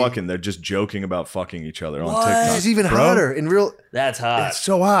They're not fucking. They're just joking about fucking each other on What? TikTok. It's even Bro, hotter in real. That's hot. It's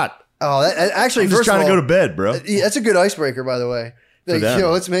so hot. Oh, actually, I'm just first trying of to all, go to bed, bro. yeah, that's a good icebreaker, by the way. Like, them.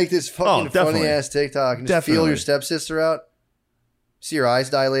 yo, let's make this fucking definitely. funny ass TikTok and just feel Definitely. your stepsister out. See your eyes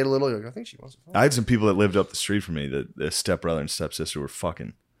dilate a little. You're like, I think she wants to fuck. I had some people that lived up the street from me that the stepbrother and stepsister were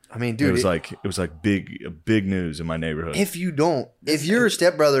fucking. I mean, dude, it was like big news in my neighborhood. if you're a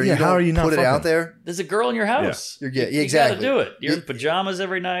stepbrother, and Yeah, you don't how are you not put it out fucking- there. There's a girl in your house. You're good. You Exactly. gotta do it. You're in pajamas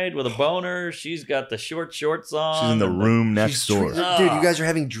every night with a boner. She's got the shorts on. She's in the room next She's door. Dude, you guys are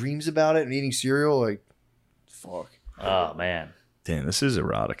having dreams about it and eating cereal. Like, fuck. Oh man. Damn, this is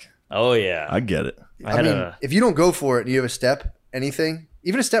erotic. Oh yeah. I get it. I mean, if you don't go for it and you have a step, anything,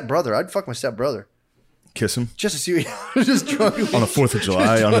 even a step brother, I'd fuck my step brother Kiss him just to see what just drunk. on the 4th of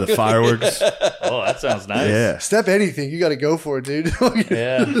July under the fireworks. Oh, that sounds nice. Yeah. Step anything, you got to go for it, dude.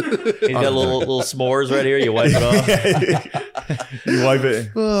 Yeah. He's got little s'mores right here. You wipe it off. You wipe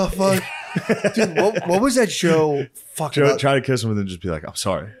it. Oh fuck, dude. What was that show? Fuck. Try to kiss him and then just be like, I'm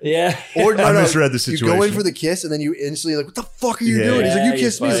sorry. Yeah. Or no, I no, misread the You go in situation. for the kiss and then you instantly like, what the fuck are you Yeah. doing? He's like, Yeah, you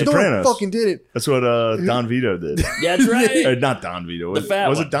kissed me. he's He's like, no, I Sopranos. fucking did it. That's what Don Vito did. Yeah, that's right. Or not Don Vito. The fat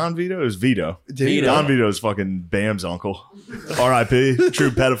was one. it Don Vito? It was Vito. Dude, Don Vito's fucking Bam's uncle. R.I.P.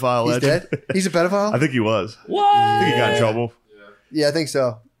 True pedophile he's legend. dead. He's a pedophile. I think he was. What? I think he got in trouble. Yeah, I think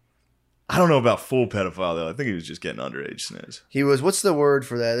so. I don't know about full pedophile though. I think he was just getting underage sniz. He was. What's the word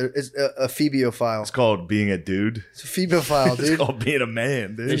for that? It's a phoebiophile. It's called being a dude. It's a phoebiophile, It's dude. called being a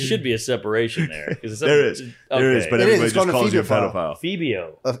man, dude. There should be a separation there. 'Cause it's There is. okay. There is, but It is. everybody It's just called a calls you a phoebophile. pedophile.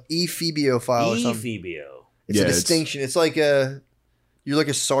 Phebio. A ephebiophile or something. Ephebio. It's Yeah, a it's- distinction. It's like you're like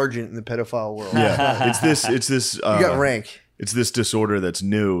a sergeant in the pedophile world. Yeah, it's this. You got rank. It's this disorder that's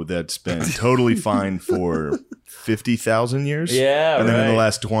new that's been totally fine for 50,000 years. Yeah, and then in the right.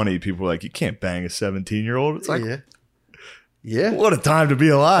 last 20, people were like, you can't bang a 17-year-old. It's like, Yeah. what a time to be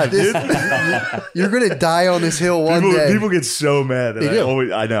alive, dude. You're gonna die on this hill one day. People get so mad. They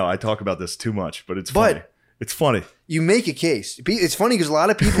do. I know I talk about this too much, but it's But- funny. It's funny. You make a case. It's funny because a lot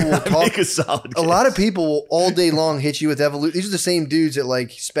of people will talk. Make a solid A lot of people will all day long hit you with evolution. These are the same dudes that like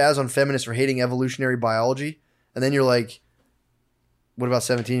spaz on feminists for hating evolutionary biology, and then you're like, "What about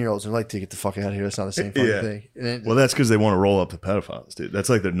 17-year-olds?" And they're like, "To get the fuck out of here. That's not the same fucking Yeah. thing." And then, Well, that's because they want to roll up the pedophiles, dude. That's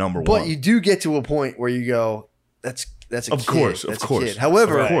like their number but one. you do get to a point where you go, "That's a Of kid. course, of That's a course. kid."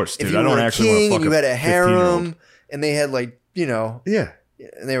 However, Of course, if dude. you I don't were a actually wanna king fuck and you a had a 15-year-old. harem, and they had like yeah.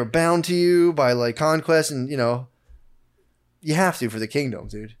 and they were bound to you by like conquest, and you have to for the kingdom,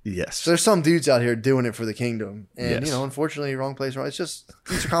 dude. Yes. So there's some dudes out here doing it for the kingdom, and Yes. unfortunately, wrong place, wrong. It's just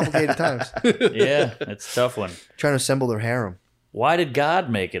these are complicated times. Yeah, it's a tough one. Trying to assemble their harem. Why did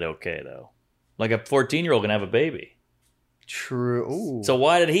God make it okay though? Like a 14-year-old can have a baby. True. Ooh. So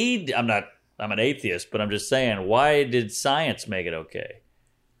why did he? I'm an atheist, but I'm just saying. Why did science make it okay?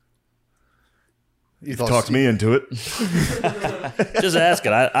 you thought Talked me into it. Just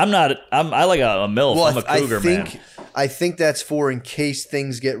asking. I like a MILF. Well, I'm a cougar man. I think that's for in case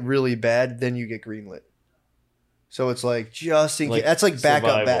things get really bad, then you get greenlit. So it's like just in Like case. That's like backup.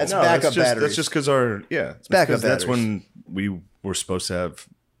 survival. That's backup batteries. That's just because it's backup because that's batteries. when we were supposed to have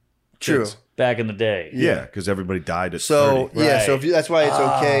True. kids. Back in the day. Yeah, because everybody died at So 30. yeah, so Right. that's why it's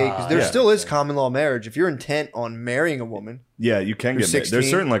okay because there Yeah. still is common law marriage. If you're intent on marrying a woman, Yeah, you can You're get married. 16. There's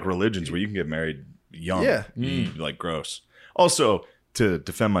certain like religions where you can get married young. Yeah. Like gross. Also, to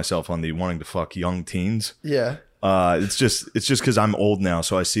defend myself on the wanting to fuck young teens, yeah, it's just because I'm old now,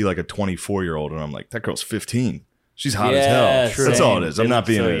 so I see like a 24-year-old and I'm like, that girl's 15. She's hot as Yeah, hell. That's all it is. They I'm not look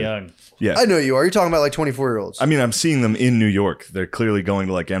being so a, young. yeah. I know you are. You're talking about like 24-year-olds. I mean, I'm seeing them in New York. They're clearly going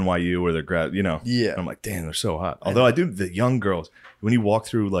to like NYU or they're grad, Yeah. And I'm like, damn, they're so hot. Although I do the young girls, when you walk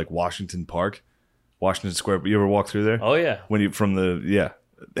through like Washington Park, Washington Square, you ever walk through there? Oh yeah. When you from the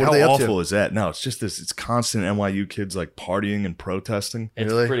What how are they up to? awful is that? No, it's just this. It's constant NYU kids like partying and protesting.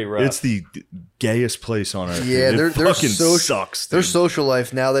 It's Really? pretty rough. It's the gayest place on earth. Yeah, dude. It they're fucking so- sucks. Their Dude. social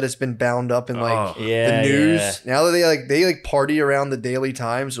life now that it's been bound up in like Oh. yeah, the news. yeah. Now that they party around the Daily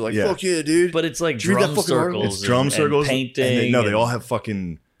Times. They're like, Yeah. fuck yeah, dude. But it's like Did you read that drum fucking article? circles. It's drum and circles, painting. and they and- all have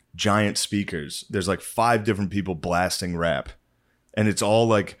fucking giant speakers. There's like 5 different people blasting rap, and it's all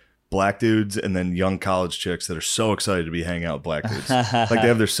like black dudes and then young college chicks that are so excited to be hanging out with black dudes. Like they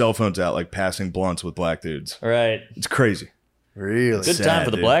have their cell phones out, like passing blunts with black dudes. Right. It's crazy. Really? Good Sad, time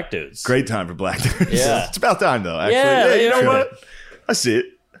for the dude. black dudes. Great time for black dudes. Yeah. It's about time though. Actually, Yeah, you know sure. what? I see it.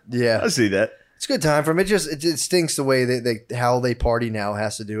 Yeah. I see that. It's a good time for them. It just stinks the way how they party now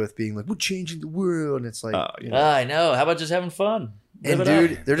has to do with being like, we're changing the world. And it's like, I know. How about just having fun? and Live it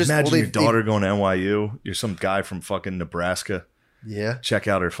dude, up. they're just Imagine well, your daughter going to NYU. You're some guy from fucking Nebraska. Yeah. Check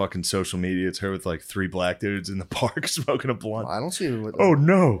out her fucking social media. It's her with like 3 black dudes in the park smoking a blunt. I don't see what. Oh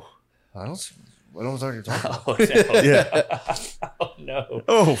no. I don't see what you're talking about. Oh no. Yeah. Oh no.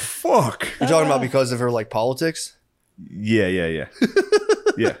 Oh fuck. You're talking about because of her like politics? Yeah.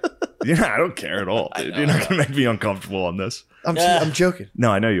 Yeah. I don't care at all, dude. You're not gonna make me uncomfortable on this. I'm joking.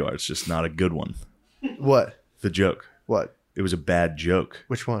 No, I know you are. It's just not a good one. What? The joke. What? It It was a bad joke.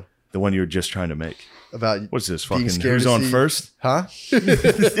 Which one? The one you were just trying to make. About What's this being fucking? scared Who's to on see- first? Huh?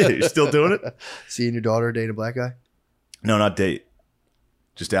 You're still doing it? Seeing your daughter date a black guy? No, not date.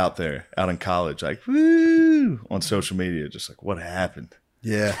 Just out there, out in college, like woo on social media. Just like, what happened?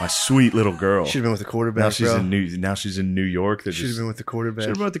 Yeah. My sweet little girl. Should have been with the quarterback, Now she's bro. in New York. They're Should have just been with the quarterback. should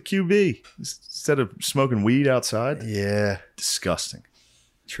have been with the QB instead of smoking weed outside. Yeah. Disgusting.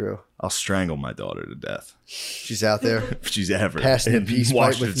 True. I'll strangle my daughter to death She's out there if she's ever passing the in peace pipe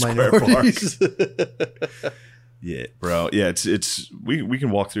Washington with Square Park. minorities. Yeah, bro. Yeah, it's we can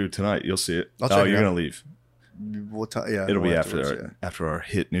walk through it tonight. You'll see it. I'll check Oh, it you're out. gonna leave. What time? Yeah. It'll be afterwards, after our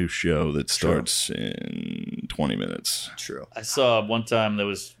hit new show that starts in 20 minutes. yeah. True. I saw one time there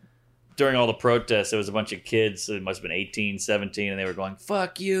was during all the protests, there was a bunch of kids. It must have been 18, 17, and they were going,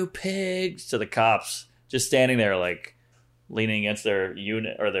 "Fuck you, pigs!" to the cops, just standing there like leaning against their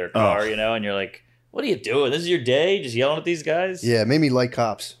unit or their car, you know. And you're like, "What are you doing? This is your day? Just yelling at these guys?" Yeah, it made me like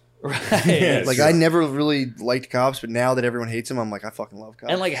cops. Right. Yeah, Like, sure. I never really liked cops, but now that everyone hates them, I'm like, I fucking love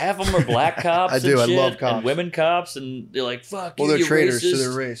cops. And like half of them are black cops. I do, And I shit, love cops. And women cops, and they're like, "Fuck well, you, they're you traitors to racist."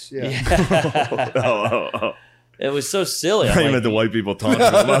 their race. Yeah. Yeah. Oh. It was so silly. I I'm even like, had the white people talking to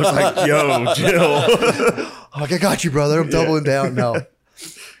him. I was like, yo, Jill. I'm like, I got you, brother. I'm Yeah. doubling down. No.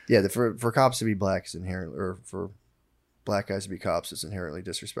 Yeah, for cops to be black is inherently, or for black guys to be cops is inherently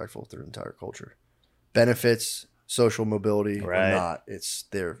disrespectful to their entire culture. Benefits, social mobility, Right. or not. It's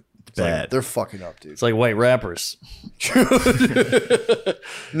bad. they're fucking up, dude. it's like white rappers.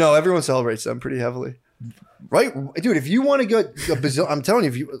 No, everyone celebrates them pretty heavily. Right, dude. If you want to get a bazillion, I'm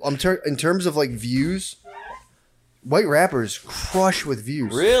telling you, in terms of like views, white rappers crush with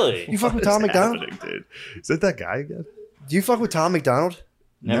views. Really? You fuck with Tom McDonald? Happening, dude. Is that guy again? Do you fuck with Tom McDonald?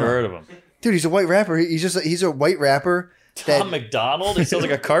 Never No. heard of him. Dude, he's a white rapper. He's a white rapper. Tom McDonald? He sounds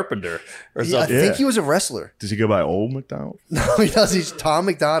like a carpenter or I something. think Yeah. he was a wrestler. Does he go by Old McDonald? No, he does. He's Tom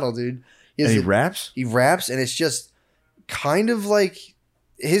McDonald, dude. And he has a- raps? He raps, and it's just kind of like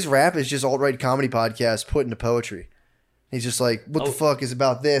his rap is just alt-right comedy podcast put into poetry. He's just like, what the fuck is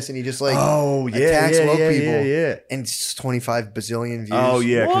about this? And he just like attacks woke people. yeah. And it's 25 bazillion views. Oh,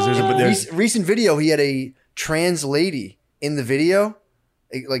 yeah, because there's Recent video, he had a trans lady in the video.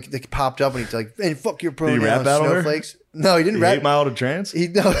 Like they popped up and he's like, "And fuck your he pronouns, rap battle her? snowflakes." No, he didn't he rap. 8 Mile to Trans?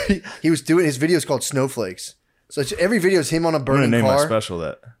 He was doing his video is called Snowflakes. So every video is him on a I'm going to burning name my car. special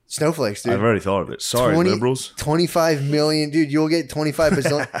that. Snowflakes, dude. I've already thought of it. Sorry, 20 liberals. 25 million, dude. You'll get 25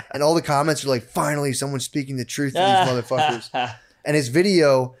 bazillion, and all the comments are like, "Finally, someone's speaking the truth to these motherfuckers." And his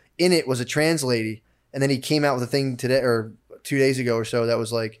video in it was a trans lady, and then he came out with a thing today or 2 days ago or so that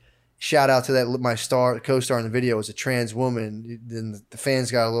was like, "Shout out to that my co-star in the video was a trans woman." Then the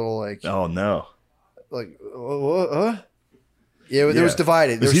fans got a little like, Oh, no. Yeah, it was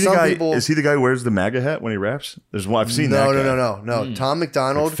divided. There Is were he, the some guy, people. is he the guy who wears the MAGA hat when he raps? There's one. I've seen that guy. No. Tom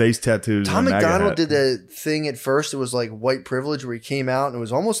McDonald. Like face tattoos. Tom and a MAGA McDonald hat. did the thing at first. It was like white privilege where he came out and it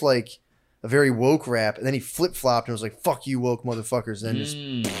was almost like a very woke rap. And then he flip flopped and was like, "Fuck you, woke motherfuckers." And then just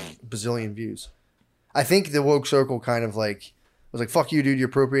bazillion views. I think the woke circle kind of like was like, "Fuck you, dude, you're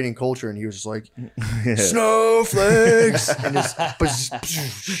appropriating culture." And he was just like, "Snowflakes," and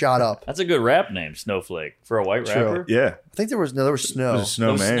just shot up. That's a good rap name, Snowflake, for a white True. rapper. Yeah. I think there was snow. There was a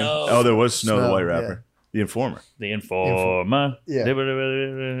snowman. Snow. Oh, there was Snow, the Snow, white yeah. rapper. The Informer. The Informer.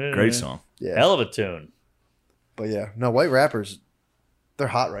 Yeah. Great song. Yeah, Hell of a tune. but yeah, no, white rappers, they're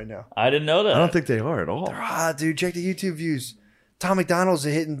hot right now. I didn't know that. I don't think they are at all. They're hot, dude. Check the YouTube views. Tom McDonald's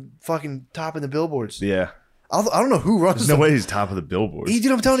hitting fucking top in the billboards. Yeah. I don't know who runs There's no them. way he's top of the billboard. He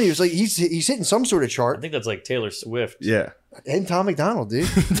did. I'm telling you, it's like he's hitting some sort of I chart. think that's like Taylor Swift. Yeah. And Tom McDonald, dude.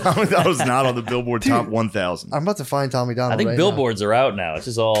 Tom McDonald's not on the Billboard top 1,000. I'm about to find Tom McDonald. I think right billboards are out now. It's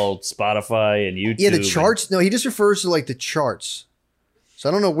just all Spotify and YouTube. now. Yeah, the charts. No, he just refers to like the charts. So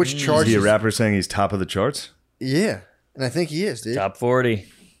I don't know which charts. Is he a he's- rapper saying he's top of the charts? Yeah, and I think he is, dude. Top 40.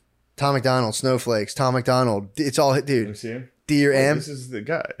 Tom McDonald, Snowflakes. Tom McDonald. It's all hit, dude. see him? Dear M. This is the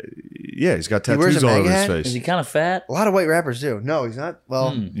guy. Yeah, he's got He wears tattoos a all over MAGA his hat? Is face. he kind of fat? A lot of white rappers do. No, he's not.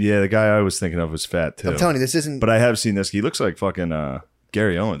 Well, Yeah, the guy I was thinking of was fat too. I'm telling you, this isn't. But I have seen this. He looks like fucking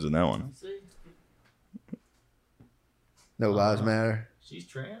Gary Owens in that one. No lives matter. She's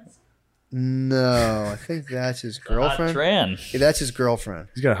trans? No, I think that's his Hot girlfriend. trans. Yeah, that's his girlfriend.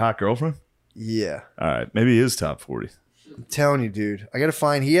 He's got a hot girlfriend? Yeah. All right. Maybe he is top 40. I'm telling you, dude. I gotta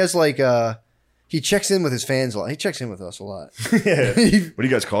find. He has like he checks in with his fans a lot. He checks in with us a lot. Yeah. What do you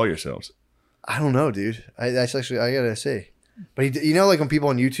guys call yourselves? I don't know, dude. That's actually I gotta say. But you know, like when people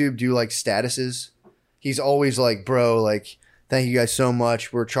on YouTube do like statuses, he's always like, "Bro, like, thank you guys so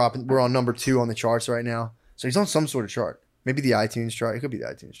much. We're on number 2 on the charts right now." So he's on some sort of chart. Maybe the iTunes chart. It could be the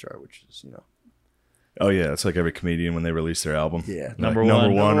iTunes chart, which is Oh yeah, it's like every comedian when they release their album. Yeah. Like, Number number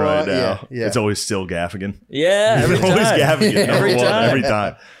one. one right now. Yeah, yeah. It's always still Gaffigan. Yeah, every time. Always Gaffigan. Yeah. Number Every one time. every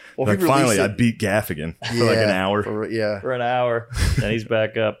time. Well, Like if he released finally, it- I beat Gaffigan for like an hour. For an hour. Then he's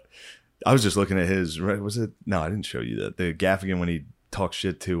back up. I was just looking at his. Right, was it? No, I didn't show you that. The Gaffigan when he talked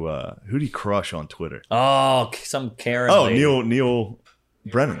shit to who'd he crush on Twitter? Oh, some Karen. Oh, lady. Neil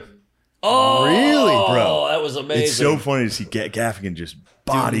Brennan. Oh, Really, bro? that was amazing. It's so funny to see Gaffigan just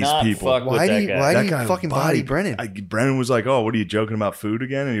bodies not people. fuck with Why do that you guy. why That do you guy fucking body Brennan? Brennan was like, "Oh, what are you joking about food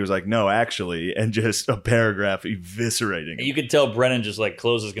again?" And he was like, "No, actually," and just a paragraph eviscerating him. You could tell Brennan just like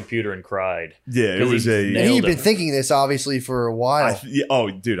closed his computer and cried. Yeah, it 'Cause was he a. and nailed he'd been him. thinking this obviously for a while.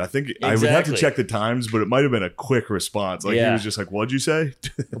 Oh, dude, I think I would have to Exactly. check the times, but it might have been a quick response. Like he Yeah. was just like, "What'd you say?"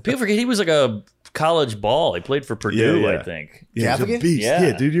 People forget he was like a college ball. He played for Purdue, Yeah, yeah. I think. Yeah, he's a Gaffigan? beast. Yeah.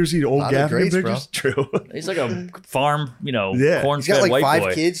 Yeah, dude, you ever see old Lot of Gaffigan greats, pictures? True. He's like a farm, Yeah. He's corn-fed got like white 5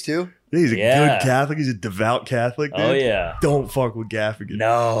 boy. kids too. Yeah, he's a Yeah. good Catholic. He's a devout Catholic. Dude. Oh yeah. Don't fuck with Gaffigan.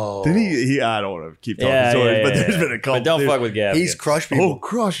 No. Didn't he? I don't want to keep talking Yeah, stories, yeah, but yeah, there's yeah. been a couple. But don't there's- fuck with Gavin. He's crushed people. Oh,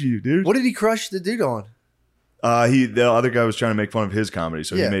 crush you, dude. What did he crush the dude on? The other guy was trying to make fun of his comedy,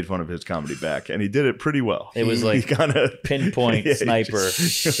 so Yeah. he made fun of his comedy back, and he did it pretty well. It was He like kind of pinpoint sniper. It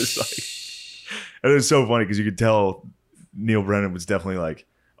was like, and it was so funny because you could tell Neil Brennan was definitely like,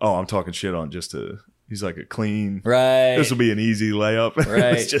 "Oh, I'm talking shit on just to." He's like a clean. Right. This will be an easy layup.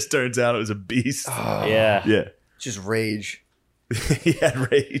 Right. It just turns out it was a beast. Yeah. Yeah, Just rage. he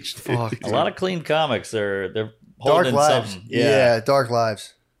had rage. dude. Fuck. A lot of clean comics they're Dark holding lives. something. Yeah, dark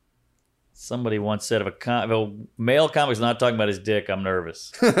lives. Somebody once said if a male comic's not talking about his dick, I'm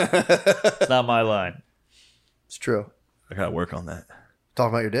nervous. It's not my line. It's true. I gotta work on that.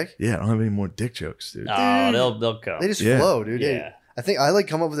 Talking about your dick? Yeah, I don't have any more dick jokes, dude. Oh, they'll come. They just Yeah. flow, dude. Yeah. I think I like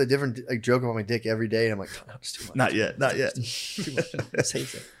come up with a different like joke about my dick every day, and I'm like, no, it's too much. Not yet. Not yet. Too much.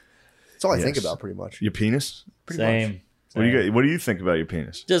 That's all I think Yes. about, pretty much. Your penis? Pretty Same. What do you What do you think about your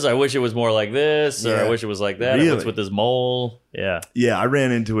penis? Just I wish it was more like this, or I Yeah. wish it was like that. Really? What's with this mole? Yeah. Yeah, I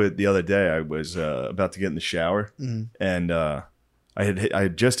ran into it the other day. I was about to get in the shower, and I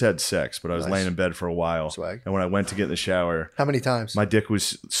had just had sex, but I was Nice. laying in bed for a while. Swag. And when I went to get in the shower, How many times? my dick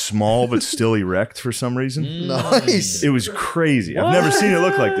was small but still erect for some reason. Nice. It was crazy. I've never seen it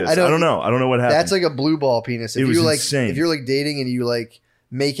look like this. I I don't- don't know. I don't know what happened. That's like a blue ball penis. If It was you like, insane. if you're like dating and you like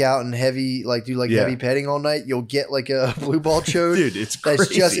make out and heavy, like do like Yeah. heavy petting all night, you'll get like a blue ball chode. Dude, it's that's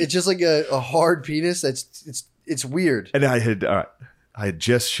crazy. it's just like a hard penis. It's weird. And I had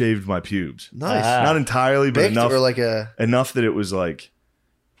just shaved my pubes. Nice. Ah. Not entirely, but Baked enough or like a enough that it was like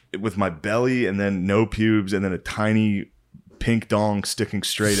with my belly and then no pubes and then a tiny pink dong sticking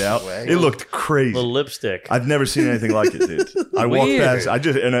straight out. Swag. It looked crazy. Little lipstick. I've never seen anything like it, dude. I walked Weird. past.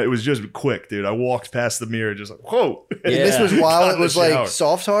 It was just quick, dude. I walked past the mirror, just like whoa. Yeah. And this was Got while in it the was like shower.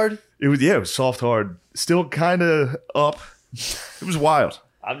 soft hard. It was soft hard, still kind of up. It was wild.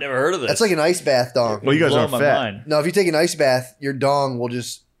 I've never heard of this. That's like an ice bath dong. Well, you guys Blowing aren't my fat. mind. No, if you take an ice bath, your dong will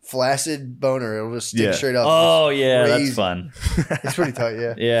just flaccid boner. It'll just stick Yeah. straight up. Oh yeah, Crazy. that's fun. It's pretty tight.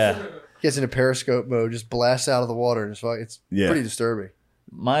 Yeah. Yeah. Gets into periscope mode, just blasts out of the water, and it's Yeah. pretty disturbing.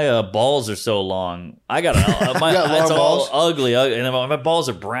 My balls are so long. I got my got long it's all balls? ugly, and my balls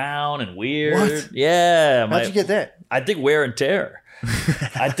are brown and weird. What? Yeah, How'd you get that? I think wear and tear.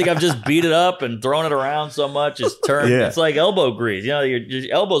 I think I've just beat it up and thrown it around so much it's turned. Yeah. It's like elbow grease. You know, your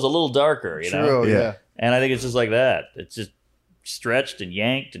elbow's a little darker. You know, True. Yeah. Yeah. and I think it's just like that. It's just stretched and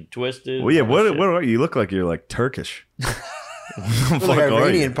yanked and twisted. Well, yeah. All What that shit. are you? Look like you're like Turkish. Look like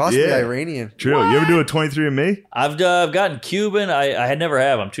Iranian, possibly Iranian. True. You ever do a 23andMe? I've gotten Cuban. I had never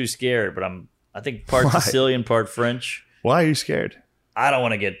have. I'm too scared, but I think part Why? Sicilian, part French. Why are you scared? I don't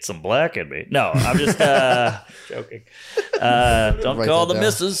want to get some black in me. No, I'm just joking. Don't Write call that the down.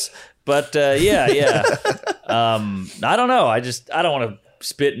 missus. But yeah. I don't know. I don't want to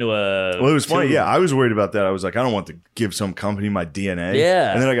spit into a. Well, it was funny. tube. Yeah, I was worried about that. I was like, I don't want to give some company my DNA.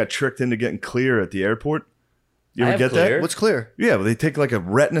 Yeah. And then I got tricked into getting clear at the airport. You I ever have get clear. that? What's clear? Yeah, well, they take like a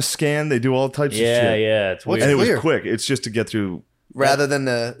retina scan. They do all types of Yeah, shit. yeah. It's What's weird. And it clear? was quick. It's just to get through. Rather than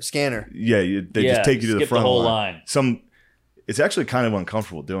the scanner. Yeah, they Yeah, just take you to the skip the front whole line. line. It's actually kind of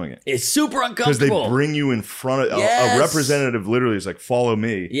uncomfortable doing it It's super because they uncomfortable. bring you in front of Yes. a representative. Literally, is like, follow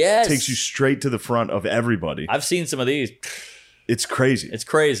me. Yes. Takes you straight to the front of everybody. I've seen some of these. It's crazy. It's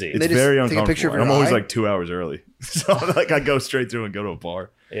crazy. It's They just very take a uncomfortable. picture of And I'm your always eye? like 2 hours early, so like I go straight through and go to a bar.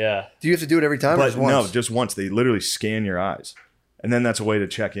 yeah. Do you have to do it every time or But just once? no, just once. They literally scan your eyes, and then that's a way to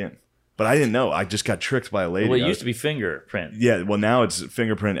check in. But I didn't know. I just got tricked by a lady. Well, it I used was- to be fingerprint. Yeah, well now it's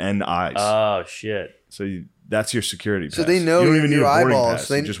fingerprint and eyes. Oh shit. So that's your security pass. So they know you don't even your need a boarding eyeballs. pass.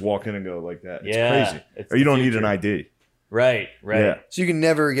 They- You just walk in and go like that. It's Yeah, crazy. it's Or you the don't need future. an ID. Right. Yeah. So you can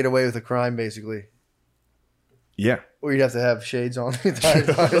never get away with a crime, basically. Yeah. Or you'd have to have shades on the entire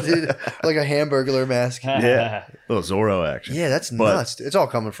time, dude. Like a Hamburglar mask. Yeah. Little Zorro action. Yeah, that's But- nuts. It's all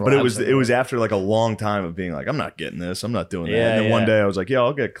coming from. But it was after like a long time of being like, I'm not getting this. I'm not doing that. Yeah, And then one yeah. day I was like, yeah,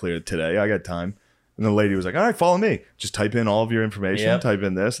 I'll get cleared today. I got time. And the lady was like, all right, follow me. Just type in all of your information. Yep. Type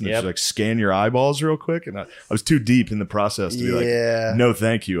in this. And then Yep. she's like, scan your eyeballs real quick. And I was too deep in the process to be Yeah. like, no,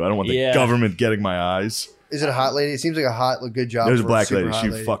 thank you. I don't want the Yeah. government getting my eyes. Is it a hot lady? It seems like a hot, good job. There's a for black super lady. hot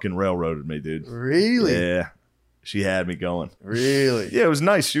She fucking railroaded me, dude. Really? Yeah. She had me going. Really? Yeah, it was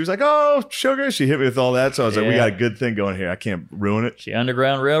nice. She was like, oh, sugar. She hit me with all that. So I was like, we Yeah. got a good thing going here. I can't ruin it. She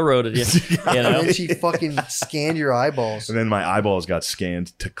underground railroaded you. You And know? then she fucking scanned your eyeballs. And then my eyeballs got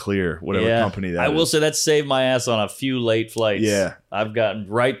scanned to clear whatever company that I will is. say that saved my ass on a few late flights. Yeah. I've gotten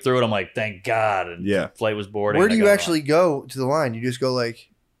right through it. I'm like, thank God. And Yeah. the flight was boarding. Where do I you got actually go to the line? You just go like,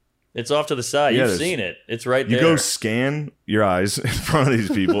 It's off to the side. Yeah, You've there's- seen it. It's right You there. go scan your eyes in front of these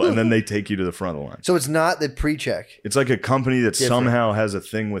people, and then they take you to the front of the line. so it's not the pre-check. It's like a company that Different. somehow has a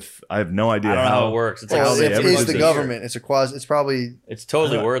thing with. I have no idea I don't know how how it works. It's Well, like Well, they- it's everyone's the a- government. It's a quasi. It's probably. It's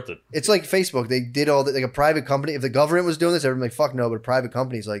totally worth it. It's like Facebook. They did all that. Like a private company. If the government was doing this, everyone's like, "Fuck no!" But a private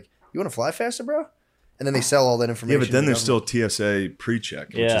company's like, "You want to fly faster, bro?" And then they sell all that Yeah, information. but to then the there's government. still TSA pre-check,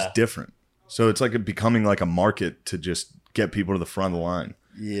 which Yeah. is different. So it's like becoming like a market to just get people to the front of the line.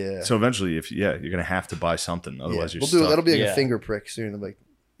 Yeah. So eventually, you're gonna have to buy something, Yeah. otherwise you're We'll stuck. do. That'll be like Yeah. a finger prick soon. I'm like,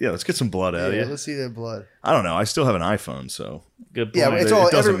 Yeah, let's get some blood out yeah, of you. let's see that blood. I don't know. I still have an iPhone, so Good point. Yeah, Yeah. it's It all.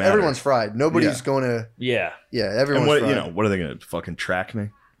 doesn't matter. Everyone's fried. Nobody's Yeah. going to. Yeah, and everyone's what fried. what are they gonna fucking track me?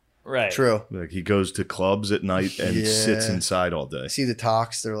 Right. True. Like he goes to clubs at night and Yeah. sits inside all day. See the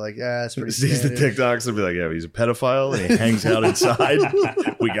talks. They're like, yeah, it's pretty. Sees the standard. TikToks and be like, yeah, he's a pedophile and he hangs out inside.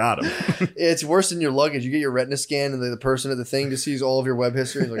 We got him. It's worse than your luggage. You get your retina scan, and the person at the thing just sees all of your web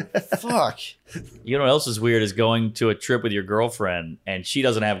history. He's like, fuck. You know what else is weird is going to a trip with your girlfriend and she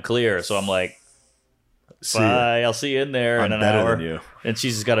doesn't have clear. So I'm like, See ya. bye, I'll see you in there I'm in an better hour. than you. And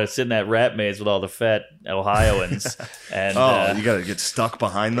she's just got to sit in that rat maze with all the fat Ohioans. And Oh, you got to get stuck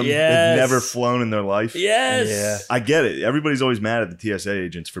behind them. Yes. They've never flown in their life. yes. Yeah. I get it. Everybody's always mad at the TSA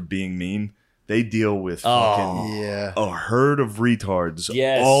agents for being mean. They deal with Oh. fucking Yeah. a herd of retards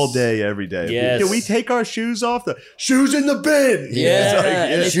Yes. all day, every day. Yes. Can we take our shoes off? The shoes in the bin. Yeah. It's like,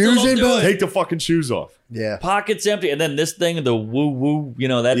 and they still Shoes don't in do both. it. take the fucking shoes off. Yeah. Pockets empty. And then this thing, the woo woo,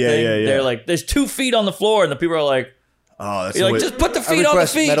 that Yeah, thing, yeah, yeah. they're like, there's 2 feet on the floor. And the people are like, Oh, that's you're the like way just put the I feet on the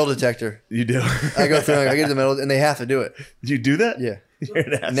request feet. metal detector. you do. I go through. I get the metal, and they have to do it. You do that? Yeah. You're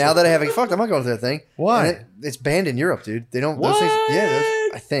an asshole. Now that I have, fuck, I'm not going to that thing. Why? And it's banned in Europe, dude. They don't. What? Those things, yeah,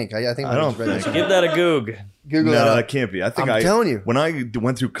 I think. I think. I don't read think- Give that a goog. Google No, that. that Up. can't be. I think I'm telling you. When I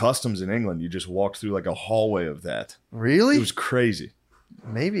went through customs in England, you just walked through like a hallway of that. Really? It was crazy.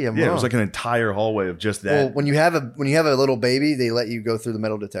 Maybe I'm Yeah, wrong. it was like an entire hallway of just that. well, when you have a little baby, they let you go through the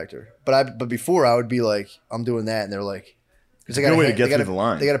metal detector. But before I would be like, I'm doing that, and they're like, because Good way to get through the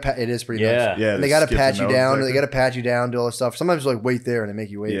line. They got to. It is pretty Yeah. nice. Yeah, and they they got to skip the pat you metal down. detector. They got to pat you down, do all this stuff. Sometimes like wait there and they make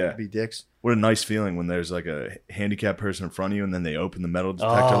you wait. Yeah. Be dicks. What a nice feeling when there's like a handicapped person in front of you and then they open the metal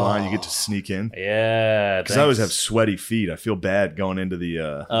detector Oh. line. You get to sneak in. Yeah. Because I always have thanks. sweaty feet. I feel bad going into the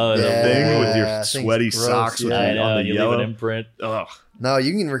Oh, the Yeah. thing with I your think sweaty it's gross, socks with yeah. I the, know. on the You yellow. leave an imprint. Ugh. No,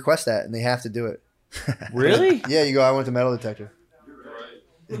 you can request that, and they have to do it. Really? Yeah, you go. I went to metal detector.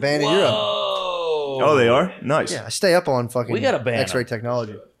 It's banned in Europe. Whoa. Oh, they are? Nice. Yeah, I stay up on fucking We gotta ban X-ray them.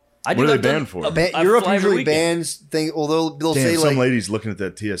 technology. I What do are that they done- banned for? I Europe fly every usually weekend. bans things, although they'll Damn, say some like, lady's looking at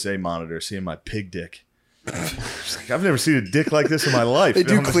that TSA monitor seeing my pig dick. She's like, I've never seen a dick like this in my life. they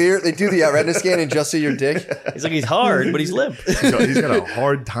do I'm- they do the retina scan and just see your dick. He's like, he's hard, but he's limp. He's got a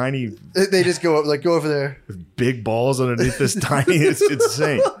hard, tiny, They just go over there. big balls underneath this tiny. It's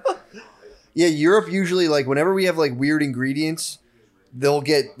insane. Yeah, Europe usually like whenever we have like weird ingredients, they'll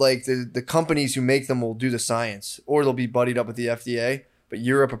get like the companies who make them will do the science, or they'll be buddied up with the FDA. But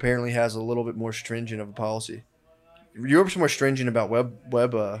Europe apparently has a little bit more stringent of a policy. Europe's more stringent about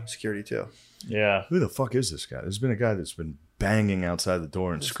web security too. Yeah. Who the fuck is this guy? There's been a guy that's been banging outside the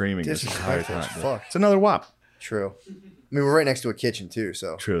door and screaming this entire disrespectful time. as fuck. It's another WAP. True. I mean, we're right next to a kitchen too,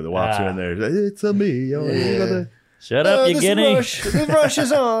 so. True, the WAPs are in Ah. there. It's a me. Oh, you gotta- Shut up, you this guinea. rush, the rush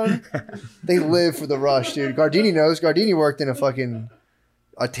is on. They live for the rush, dude. Gardini knows. Gardini worked in a fucking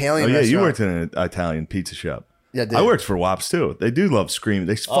Italian Oh yeah, you restaurant. worked in an Italian pizza shop. Yeah, dude. I worked for WAPs too. They do love screaming.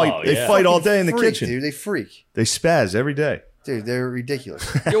 They fight. Oh, They yeah. fight all day in the Freak, kitchen. dude. They freak. They spaz every day. Dude, they're ridiculous.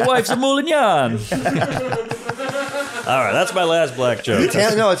 Your wife's a Moulignon. All right, that's my last black joke.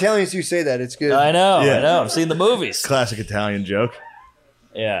 Italians do say that. It's good. I know, Yeah. I know. I've seen the movies. Classic Italian joke.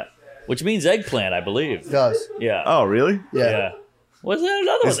 Yeah. Which means eggplant, I believe. It does. Yeah. Oh really? Yeah. Was there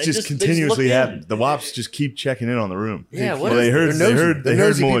another It's one? just they continuously look in. happening. The WAPs just keep checking in on the room. Yeah, what Well, is they heard They're nosy. they They're heard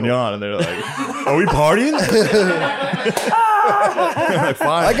nosy people. Moulignon and they're like, Are we partying?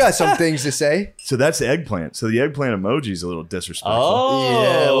 Fine. I got some things to say. So that's the eggplant. So the eggplant emoji is a little disrespectful. Oh,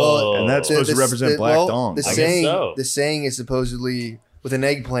 Yeah, well, And that's supposed to represent black well, dongs. The I guess saying, so. the saying is supposedly with an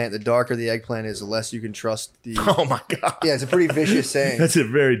eggplant, the darker the eggplant is, the less you can trust the. Oh my god. Yeah, it's a pretty vicious saying. That's a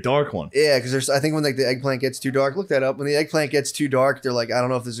very dark one. Yeah, because there's. I think when like the eggplant gets too dark, look that up. When the eggplant gets too dark, they're like, I don't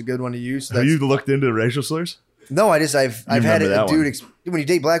know if this is a good one to use. So Have that's- you looked into racial slurs? No, I've had remember a that dude. one. When you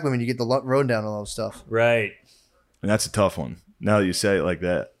date black women, you get the rundown on all those stuff. right. And that's a tough one. Now that you say it like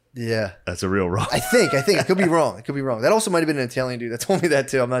that, Yeah, that's a real rock. I think it could be wrong. It could be wrong. That also might have been an Italian dude that told me that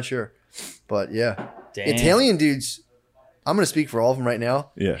too. I'm not sure, but yeah, Damn. Italian dudes. I'm gonna speak for all of them right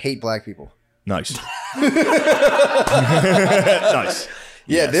now. Yeah. Hate black people. Nice. Nice.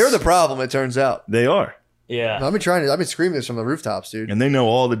 Yeah, Yes. they're the problem. It turns out. They are. Yeah. I've been screaming this from the rooftops, dude. And they know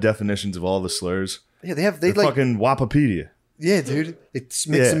all the definitions of all the slurs. Yeah, they They're like, fucking Wapapedia. yeah, dude. They mix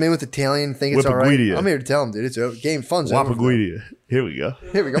Yeah. them in with Italian, think it's all right. Wipaguidia. I'm here to tell them, dude. It's over. Game fun's over. Wapaguidia. Here we go.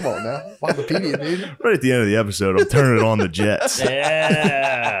 Here we go, come on now. Wapapedia, dude. Right at the end of the episode, I'm turning it on the Jets.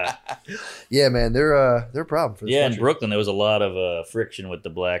 Yeah. Yeah, man, they're a problem for this Yeah, in country. Brooklyn, there was a lot of friction with the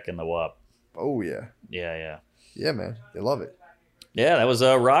black and the WAP. Oh yeah, Yeah. yeah, man, they love it. Yeah, that was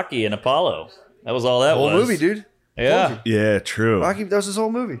Rocky and Apollo. That was all that Whole was. movie, dude. Yeah. Yeah, true. Rocky, that was his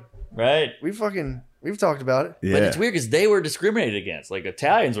whole movie. Right. We've talked about it. Yeah. But it's weird because they were discriminated against. Like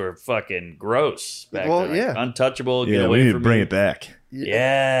Italians were fucking gross back Well, then. Like, yeah. untouchable. Get Yeah, away we need to from bring me. it back.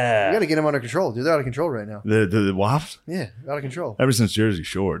 Yeah. We got to get them under control, dude. They're out of control right now. The WAPs? Yeah, out of control. Ever since Jersey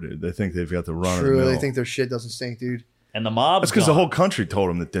Shore, dude, they think they've got the run of the True, mill. they think their shit doesn't stink, dude. And the mob. That's because the whole country told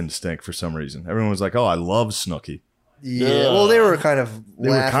them it didn't stink for some reason. Everyone was like, "Oh, I love Snooki." Yeah, Ugh. well, they were kind of They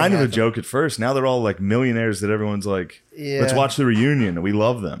were laughing kind of at a them. joke at first. Now they're all like millionaires that everyone's like, Yeah. "Let's watch the reunion." And we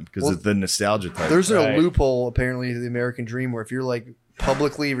love them because Well, it's the nostalgia type. There's Right. a loophole apparently to the American dream where if you're like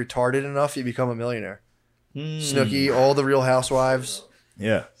publicly retarded enough, you become a millionaire. Snooki, all the Real Housewives.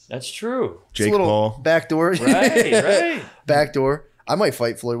 Yeah, That's true. It's a Jake little Paul. backdoor. Right. Back door. I might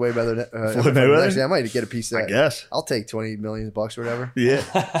fight Floyd Mayweather. Floyd Mayweather? Actually, I might get a piece of that. I guess. I'll take $20 million or whatever. Yeah,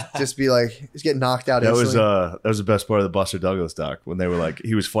 Just be like, just get knocked out. that was instantly. the best part of the Buster Douglas doc when they were like,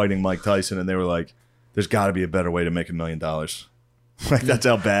 he was fighting Mike Tyson, and they were like, "There's got to be a better way to make $1 million." Like that's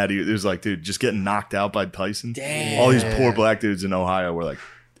how bad he was. Like, dude, just getting knocked out by Tyson. Damn. All these poor black dudes in Ohio were like,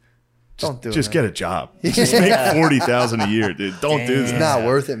 Don't do it. just man. get a job. Just make $40,000 a year, dude. Don't do It's this. not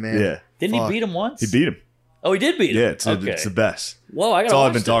worth it, man. Yeah, Didn't Fuck. he beat him once? he beat him. Oh, he did beat him. Yeah, it's okay. it's the best. Whoa, I got That's all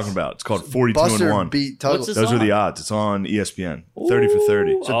I've been talking about. It's called 42-1. beat What's Douglas. this Those are the on? odds. It's on ESPN. 30 for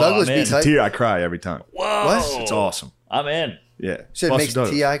 30. So Douglas beat It's a Tyson. tear. I cry every time. Whoa. What? It's awesome. I'm in. Yeah. Said it Buster makes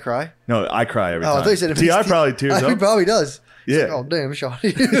Douglas. T.I. cry. No, I cry every Oh, I time. thought you said it T.I. makes probably tears He up. probably does. He's Yeah. like, oh damn,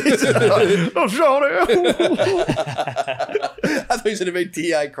 Shawty. Oh, Shawty. I thought you said it made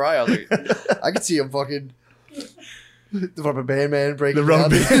T.I. cry. I was like, I could see him fucking the rubber band man breaking The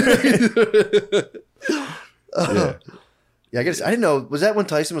rubber down. Yeah. Yeah, I guess I didn't know. Was that when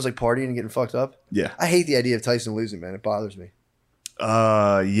Tyson was like partying and getting fucked up? Yeah. I hate the idea of Tyson losing, man. It bothers me.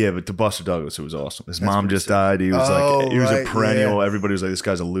 Yeah, but to Buster Douglas, it was awesome. His mom pretty just sick. died. He was Oh, he was right, a perennial. yeah. Everybody was like, this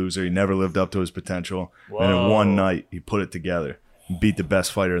guy's a loser. He never lived up to his potential. And in Whoa. one night, he put it together and beat the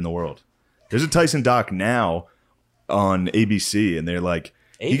best fighter in the world. There's a Tyson doc now on ABC, and they're like,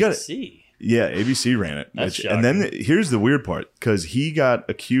 he got ABC. Yeah, ABC ran it. That's And then here's the weird part, because he got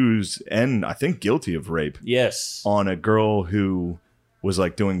accused and I think guilty of rape Yes. on a girl who was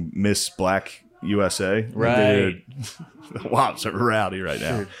like doing Miss Black USA. Right. The wops are rowdy right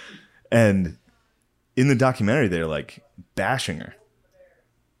now. And in the documentary, they're like bashing her.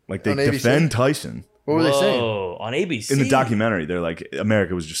 Like they On ABC? defend Tyson. What were they saying? Whoa, on ABC. In the documentary, they're like,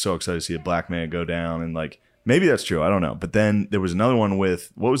 America was just so excited to see a black man go down. And like, maybe that's true. I don't know. But then there was another one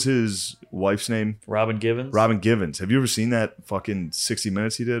with, what was his wife's name? Robin Givens. Robin Givens. Have you ever seen that fucking 60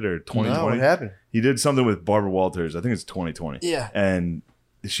 Minutes he did or 2020? No, what happened? He did something with Barbara Walters. I think it's 2020. Yeah. And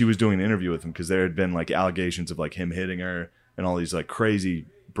she was doing an interview with him because there had been like allegations of like him hitting her and all these like crazy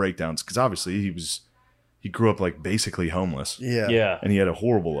breakdowns. Because obviously he grew up like basically homeless. Yeah. Yeah. And he had a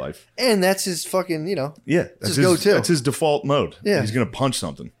horrible life. And that's his fucking, Yeah. That's his go-to. That's his default mode. Yeah. He's going to punch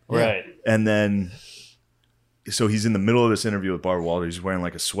something. Right. And then, so he's in the middle of this interview with Barbara Walters. He's wearing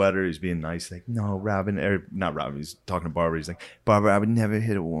like a sweater. He's being nice. Like, no, Robin, or not Robin. He's talking to Barbara. He's like, Barbara, I would never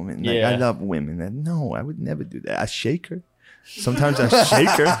hit a woman. Like, Yeah. I love women. Like, no, I would never do that. I shake her. Sometimes I shake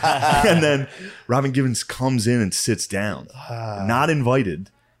her. And then Robin Givens comes in and sits down, not invited,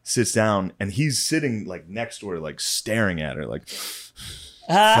 sits down, and he's sitting like next to her, like staring at her, like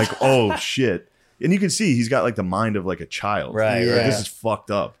oh shit. And you can see he's got like the mind of like a child. Right, Like, right. this is fucked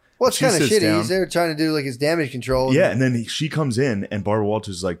up. Well, it's She kind of sits shitty. down. He's there trying to do like his damage control. Yeah, and then she comes in, and Barbara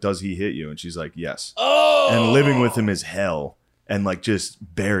Walters is like, "Does he hit you?" And she's like, "Yes." Oh, And living with him is hell, and like just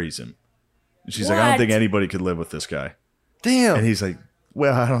buries him. She's like, "I don't What? think anybody could live with this guy." Damn. And he's like,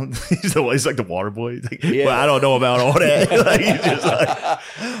 "Well, I don't." He's like the water boy. He's like, Yeah. "Well, I don't know about all that." Like, he's just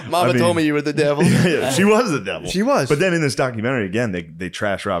like, Mama I mean- told me you were the devil. yeah, she was the devil. She was. But then in this documentary again, they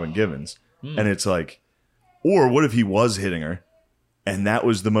trash Robin Givens, and it's like, or what if he was hitting her, and that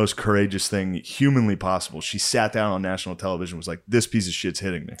was the most courageous thing humanly possible? She sat down on national television, was like, "This piece of shit's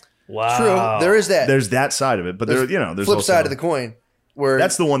hitting me." wow. True. There is that. There's that side of it, but there's flip also, side of the coin where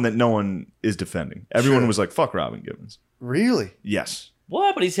That's the one that no one is defending. Everyone Sure. was like, "Fuck Robin Givens." really Yes.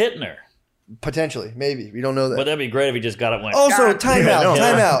 What? But he's hitting her. potentially maybe we don't know that. But that'd be great if he just got it. And went. Also, "God." time Yeah, out, no.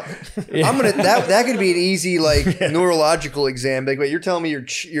 time out. I'm gonna that could be an easy like neurological exam. Like, wait, you're telling me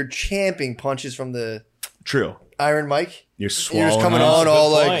you're champing punches from the True. Iron Mike? You're You're swallowing. just coming it. on Good all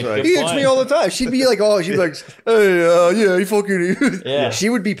point, like good he hits point. me all the time. She'd be like, she'd be like, hey, yeah, he fucking. Yeah. She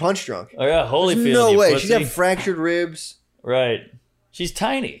would be punch drunk. Oh yeah, Holyfield. No you way. pussy. She'd have fractured ribs. Right. She's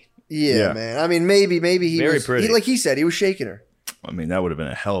tiny. Yeah, Yeah. man. I mean, maybe he Very was pretty. like he said, he was shaking her. I mean, that would have been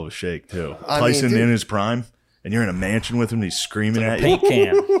a hell of a shake too. I mean, Tyson dude. in his prime, and you're in a mansion with him, and he's screaming at you. Paint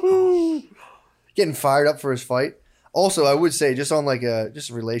can. Getting fired up for his fight. Also, I would say just on like just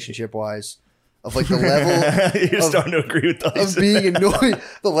relationship wise, of like the level You're of- starting to agree with of Tyson. being annoyed,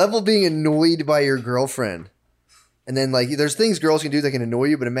 the level of being annoyed by your girlfriend. And then like there's things girls can do that can annoy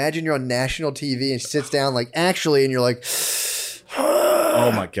you, but imagine you're on national TV and she sits down like actually and you're like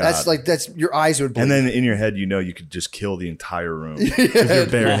Oh my god. that's your eyes would bleed. And then in your head, you know you could just kill the entire room with your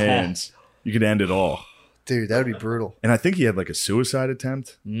bare hands. You could end it all. dude, that would be brutal. And I think he had like a suicide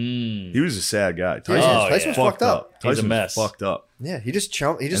attempt. Mm. He was a sad guy. Yeah, Oh, Tyson's yeah. fucked up. He's a Tyson's mess. fucked up. Yeah, he just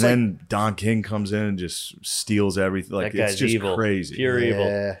And like then Don King comes in and just steals everything. Like That guy's it's just evil. crazy. Pure evil.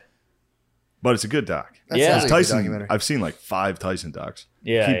 yeah. But it's a good doc. That Yeah. sounds like a good Tyson, documentary. I've seen like 5 Tyson docs.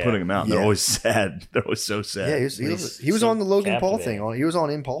 Yeah, Keep yeah. putting them out. Yeah. They're always sad. They're always so sad. Yeah, he was so on the Logan Paul captivating. thing. He was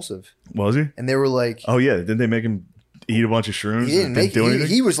on Impulsive, Was he? and they were like, Oh yeah. Didn't they make him eat a bunch of shrooms? he didn't and make do it. anything?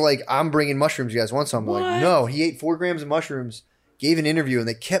 He was like, I'm bringing mushrooms. You guys want some? I'm What? like, no. He ate 4 grams of mushrooms. Gave an interview, and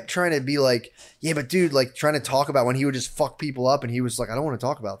they kept trying to be like, yeah, but dude, like trying to talk about when he would just fuck people up, and he was like, I don't want to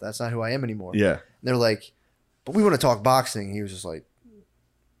talk about that. That's not who I am anymore. Yeah. And they're like, but we want to talk boxing. And he was just like,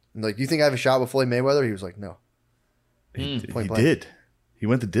 do you think I have a shot with Floyd Mayweather? He was like, no. He Point blank. did. He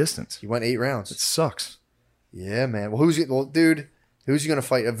went the distance. He went 8 rounds. It sucks. Yeah, man. Well, dude, who's he gonna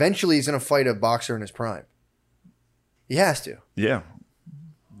fight? Eventually, he's gonna fight a boxer in his prime. He has to. Yeah.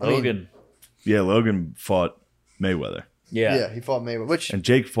 I mean, Logan. Yeah, Logan fought Mayweather. Yeah, he fought Mayweather. Which And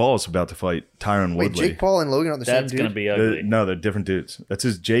Jake Paul's about to fight Tyron wait, Woodley. Jake Paul and Logan are the same That's dude. gonna be They're- ugly. no, they're different dudes. That's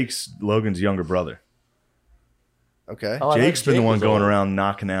Logan's younger brother. Okay. Oh, I thought Jake's been the Jake one was going older. around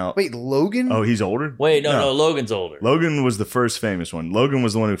knocking out. Wait, Logan? Oh, he's older? Wait, no, Logan's older. Logan was the first famous one. Logan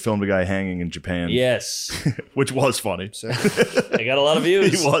was the one who filmed a guy hanging in Japan. Yes, Which was funny. So, I got a lot of He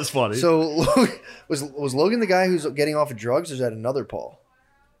views. was funny. so was Logan the guy who's getting off of drugs, or is that another Paul?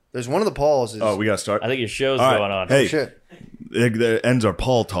 There's one of the Pauls. Is, Oh, we got to start. I think your show's All right. going on. Hey, shit. That ends our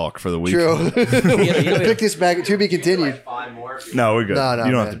Paul talk for the week. True. Pick this back to be continued. Like 5 more. No, we're good. No,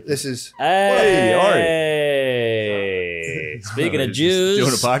 you don't man. have to. This is Hey, Hey, speaking of Just Jews,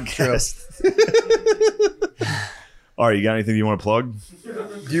 doing a podcast. All right, you got anything you want to plug?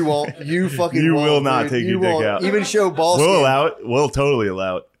 you won't. You fucking. You won't, will not dude. take You your dick won't. out. Even show ball. We'll skin. allow it. We'll totally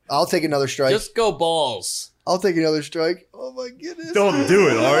allow it. I'll take another strike. just go balls. I'll take another strike. Oh my goodness. Don't do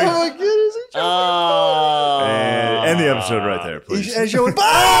it, Oh Ari. my goodness. It's Oh, And end the episode right there, please. He's showing.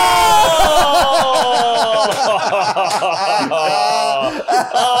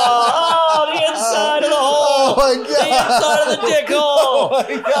 Oh, the inside of the hole. Oh my The god. inside of the dick hole.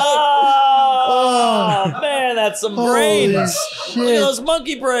 Oh, man, that's some brains. Holy Look at shit. those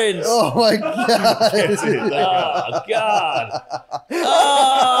monkey brains. Oh my god. Oh, God. Oh,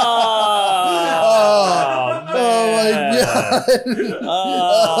 Oh my man. god.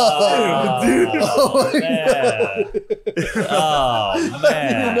 Oh, Dude. Oh my man. Oh,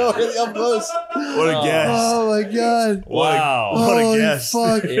 man. No, really up close. What a guess. Oh my god. Wow. What a Holy guess.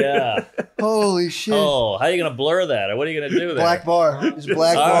 fuck. Yeah. Holy shit. Oh, how are you going to blur that? What are you going to do there? Black bar. Just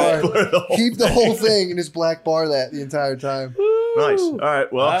black All bar. right. Keep the whole thing and just black bar that the entire time. Nice. All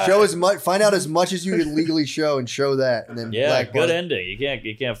right. Well, All right. Show as much. Find out as much as you can legally show and show that, and then Yeah, black bar. good ending.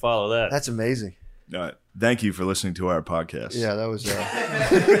 You can't follow that. That's amazing. all right. Thank you for listening to our podcast. Yeah, that was.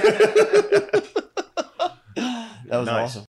 That was Nice. awesome.